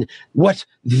 then, what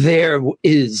there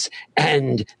is,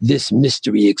 and this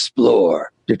mystery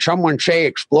explore. Did someone say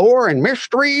explore and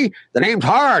mystery? The name's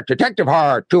Hart, Detective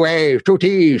Hart, 2 A's, 2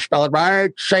 T's, spell it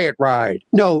right, say it right.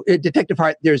 No, Detective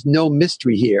Hart, there's no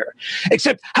mystery here.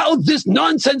 Except how this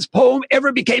nonsense poem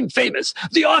ever became famous.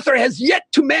 The author has yet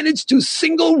to manage to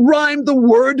single rhyme the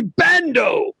word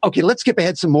Bando. Okay, let's skip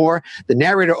ahead some more. The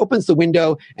narrator opens the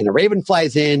window, and a raven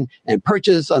flies in and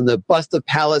perches on the bust of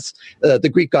Pallas, the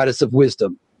Greek goddess of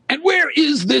wisdom. And where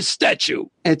is this statue?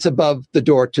 It's above the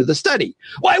door to the study.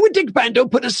 Why would Dick Bando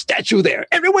put a statue there?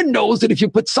 Everyone knows that if you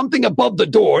put something above the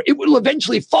door, it will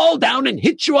eventually fall down and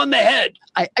hit you on the head.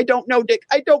 I don't know, Dick.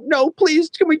 I don't know. Please,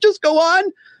 can we just go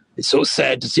on? It's so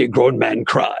sad to see a grown man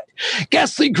cry.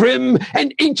 Ghastly, grim,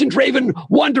 and ancient raven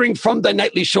wandering from thy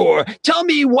nightly shore, tell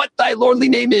me what thy lordly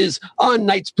name is on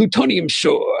night's plutonium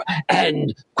shore.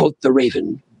 And, quoth the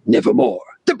raven, nevermore.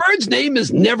 The bird's name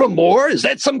is Nevermore? Is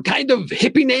that some kind of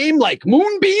hippie name like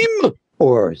Moonbeam?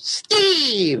 Or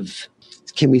Steve?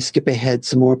 Can we skip ahead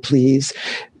some more, please?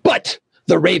 But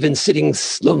the raven, sitting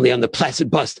lonely on the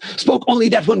placid bust, spoke only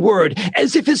that one word,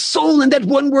 as if his soul in that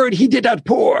one word he did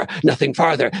outpour. Nothing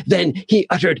farther, then he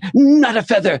uttered, not a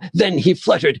feather, then he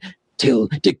fluttered, till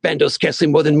Dick Bando scarcely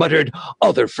more than muttered,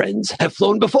 other friends have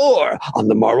flown before. On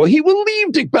the morrow he will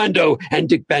leave Dick Bando, and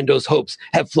Dick Bando's hopes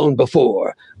have flown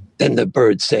before. Then the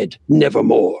bird said,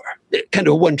 nevermore. Kind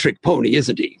of a one-trick pony,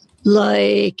 isn't he?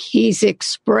 Like he's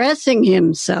expressing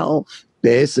himself.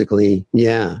 Basically,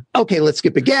 yeah. Okay, let's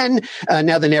skip again.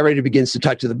 Now the narrator begins to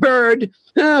talk to the bird.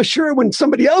 Sure, when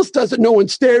somebody else does it, no one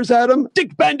stares at him.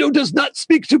 Dick Bando does not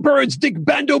speak to birds. Dick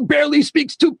Bando barely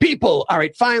speaks to people. All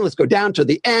right, fine. Let's go down to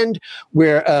the end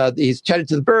where he's chatted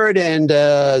to the bird, and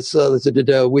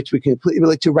which we can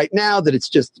relate to right now, that it's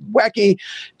just wacky.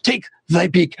 Take thy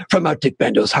beak from out Dick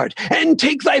Bando's heart, and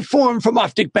take thy form from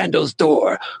off Dick Bando's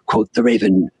door. Quoth the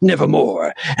raven,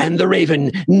 nevermore. And the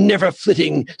raven, never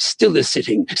flitting, still is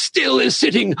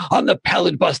sitting on the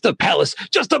pallid bust of Pallas,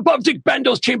 just above Dick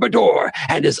Bando's chamber door.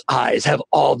 And his eyes have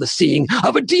all the seeing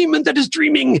of a demon that is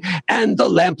dreaming, and the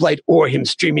lamplight o'er him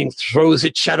streaming throws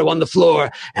its shadow on the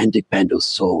floor, and Dick Bando's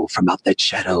soul from out that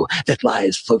shadow that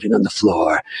lies floating on the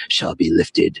floor shall be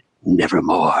lifted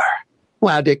nevermore.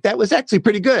 Wow, Dick, that was actually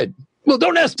pretty good. Well,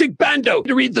 don't ask Dick Bando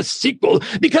to read the sequel,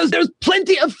 because there's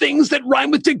plenty of things that rhyme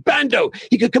with Dick Bando.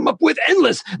 He could come up with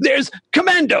endless. There's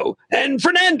Commando, and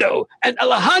Fernando, and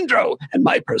Alejandro, and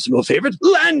my personal favorite,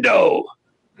 Lando.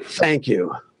 Thank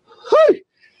you.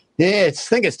 Yeah, I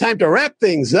think it's time to wrap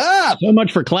things up. So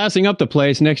much for classing up the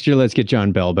place. Next year, let's get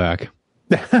John Bell back.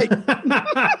 Hey,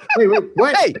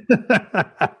 wait. Hey.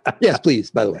 Yes,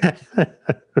 please, by the way.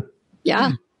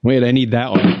 Yeah. Wait, I need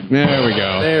that one. There we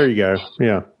go. There you go.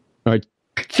 Yeah. All right.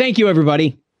 Thank you,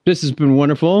 everybody. This has been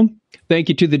wonderful. Thank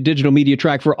you to the Digital Media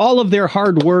Track for all of their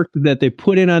hard work that they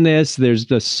put in on this. There's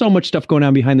so much stuff going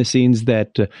on behind the scenes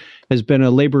that has been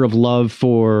a labor of love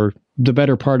for the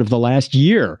better part of the last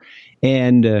year.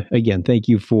 And again, thank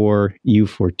you for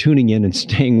tuning in and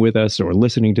staying with us or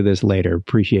listening to this later.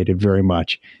 Appreciate it very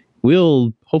much.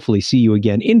 We'll hopefully see you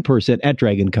again in person at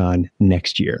DragonCon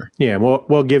next year. Yeah,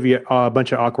 we'll give you a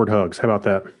bunch of awkward hugs. How about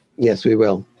that? Yes, we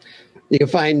will. You can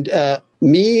find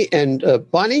me and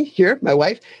Bonnie here, my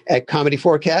wife, at Comedy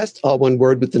Forecast, all one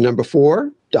word with the number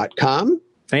 4.com.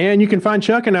 And you can find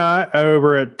Chuck and I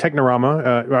over at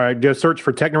Technorama. Go search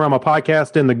for Technorama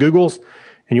Podcast in the Googles,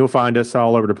 and you'll find us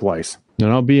all over the place.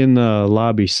 And I'll be in the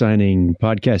lobby signing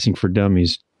Podcasting for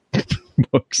Dummies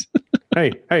books.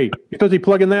 Hey, you're supposed to be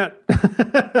plugging that?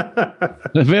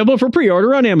 Available for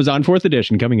pre-order on Amazon, 4th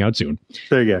edition, coming out soon.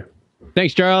 There you go.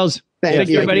 Thanks, Charles. Thanks,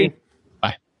 everybody.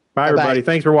 Bye, everybody.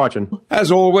 Thanks for watching.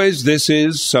 As always, this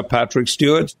is Sir Patrick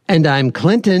Stewart. And I'm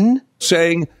Clinton.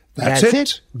 Saying, that's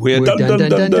it. We're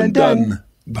done.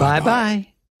 Bye-bye.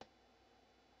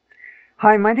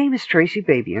 Hi, my name is Tracy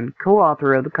Babian,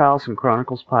 co-author of the Carlson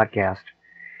Chronicles podcast.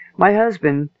 My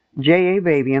husband, J.A.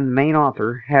 Babian, the main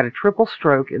author, had a triple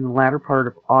stroke in the latter part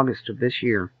of August of this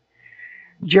year.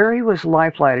 Jerry was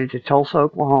life-flighted to Tulsa,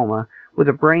 Oklahoma, with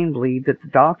a brain bleed that the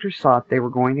doctors thought they were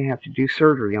going to have to do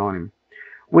surgery on him,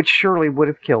 which surely would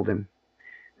have killed him.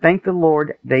 Thank the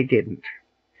Lord they didn't.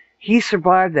 He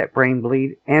survived that brain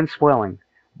bleed and swelling,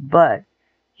 but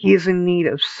he is in need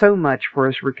of so much for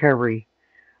his recovery.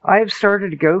 I have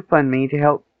started a GoFundMe to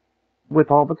help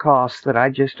with all the costs that I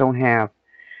just don't have.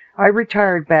 I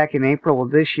retired back in April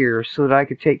of this year so that I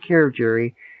could take care of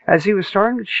Jerry, as he was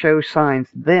starting to show signs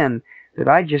then that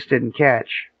I just didn't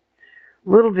catch.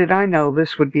 Little did I know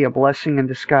this would be a blessing in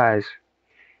disguise.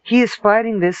 He is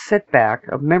fighting this setback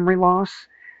of memory loss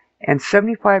and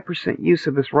 75% use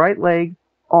of his right leg,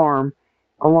 arm,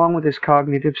 along with his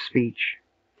cognitive speech.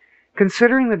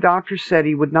 Considering the doctor said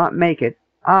he would not make it,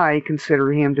 I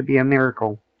consider him to be a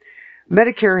miracle.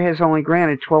 Medicare has only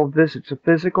granted 12 visits of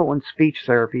physical and speech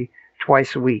therapy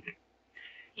twice a week.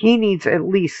 He needs at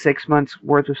least 6 months'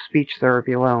 worth of speech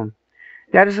therapy alone.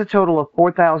 That is a total of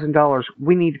 $4,000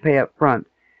 we need to pay up front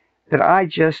that I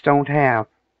just don't have.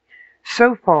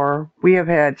 So far, we have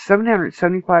had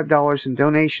 $775 in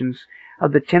donations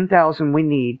of the $10,000 we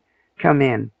need come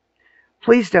in.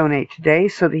 Please donate today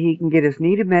so that he can get his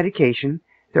needed medication,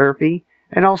 therapy,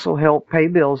 and also help pay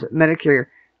bills that Medicare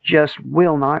just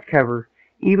will not cover,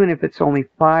 even if it's only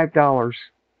 $5.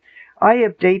 I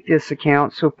update this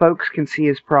account so folks can see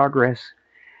his progress.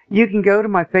 You can go to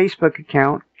my Facebook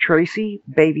account, Tracy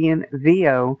Babian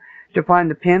VO, to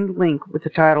find the pinned link with the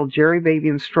title Jerry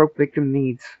Babian Stroke Victim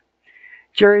Needs.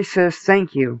 Jerry says,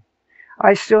 thank you.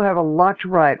 I still have a lot to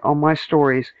write on my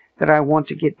stories that I want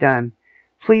to get done.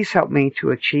 Please help me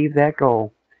to achieve that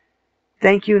goal.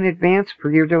 Thank you in advance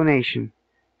for your donation.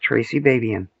 Tracy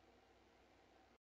Babian.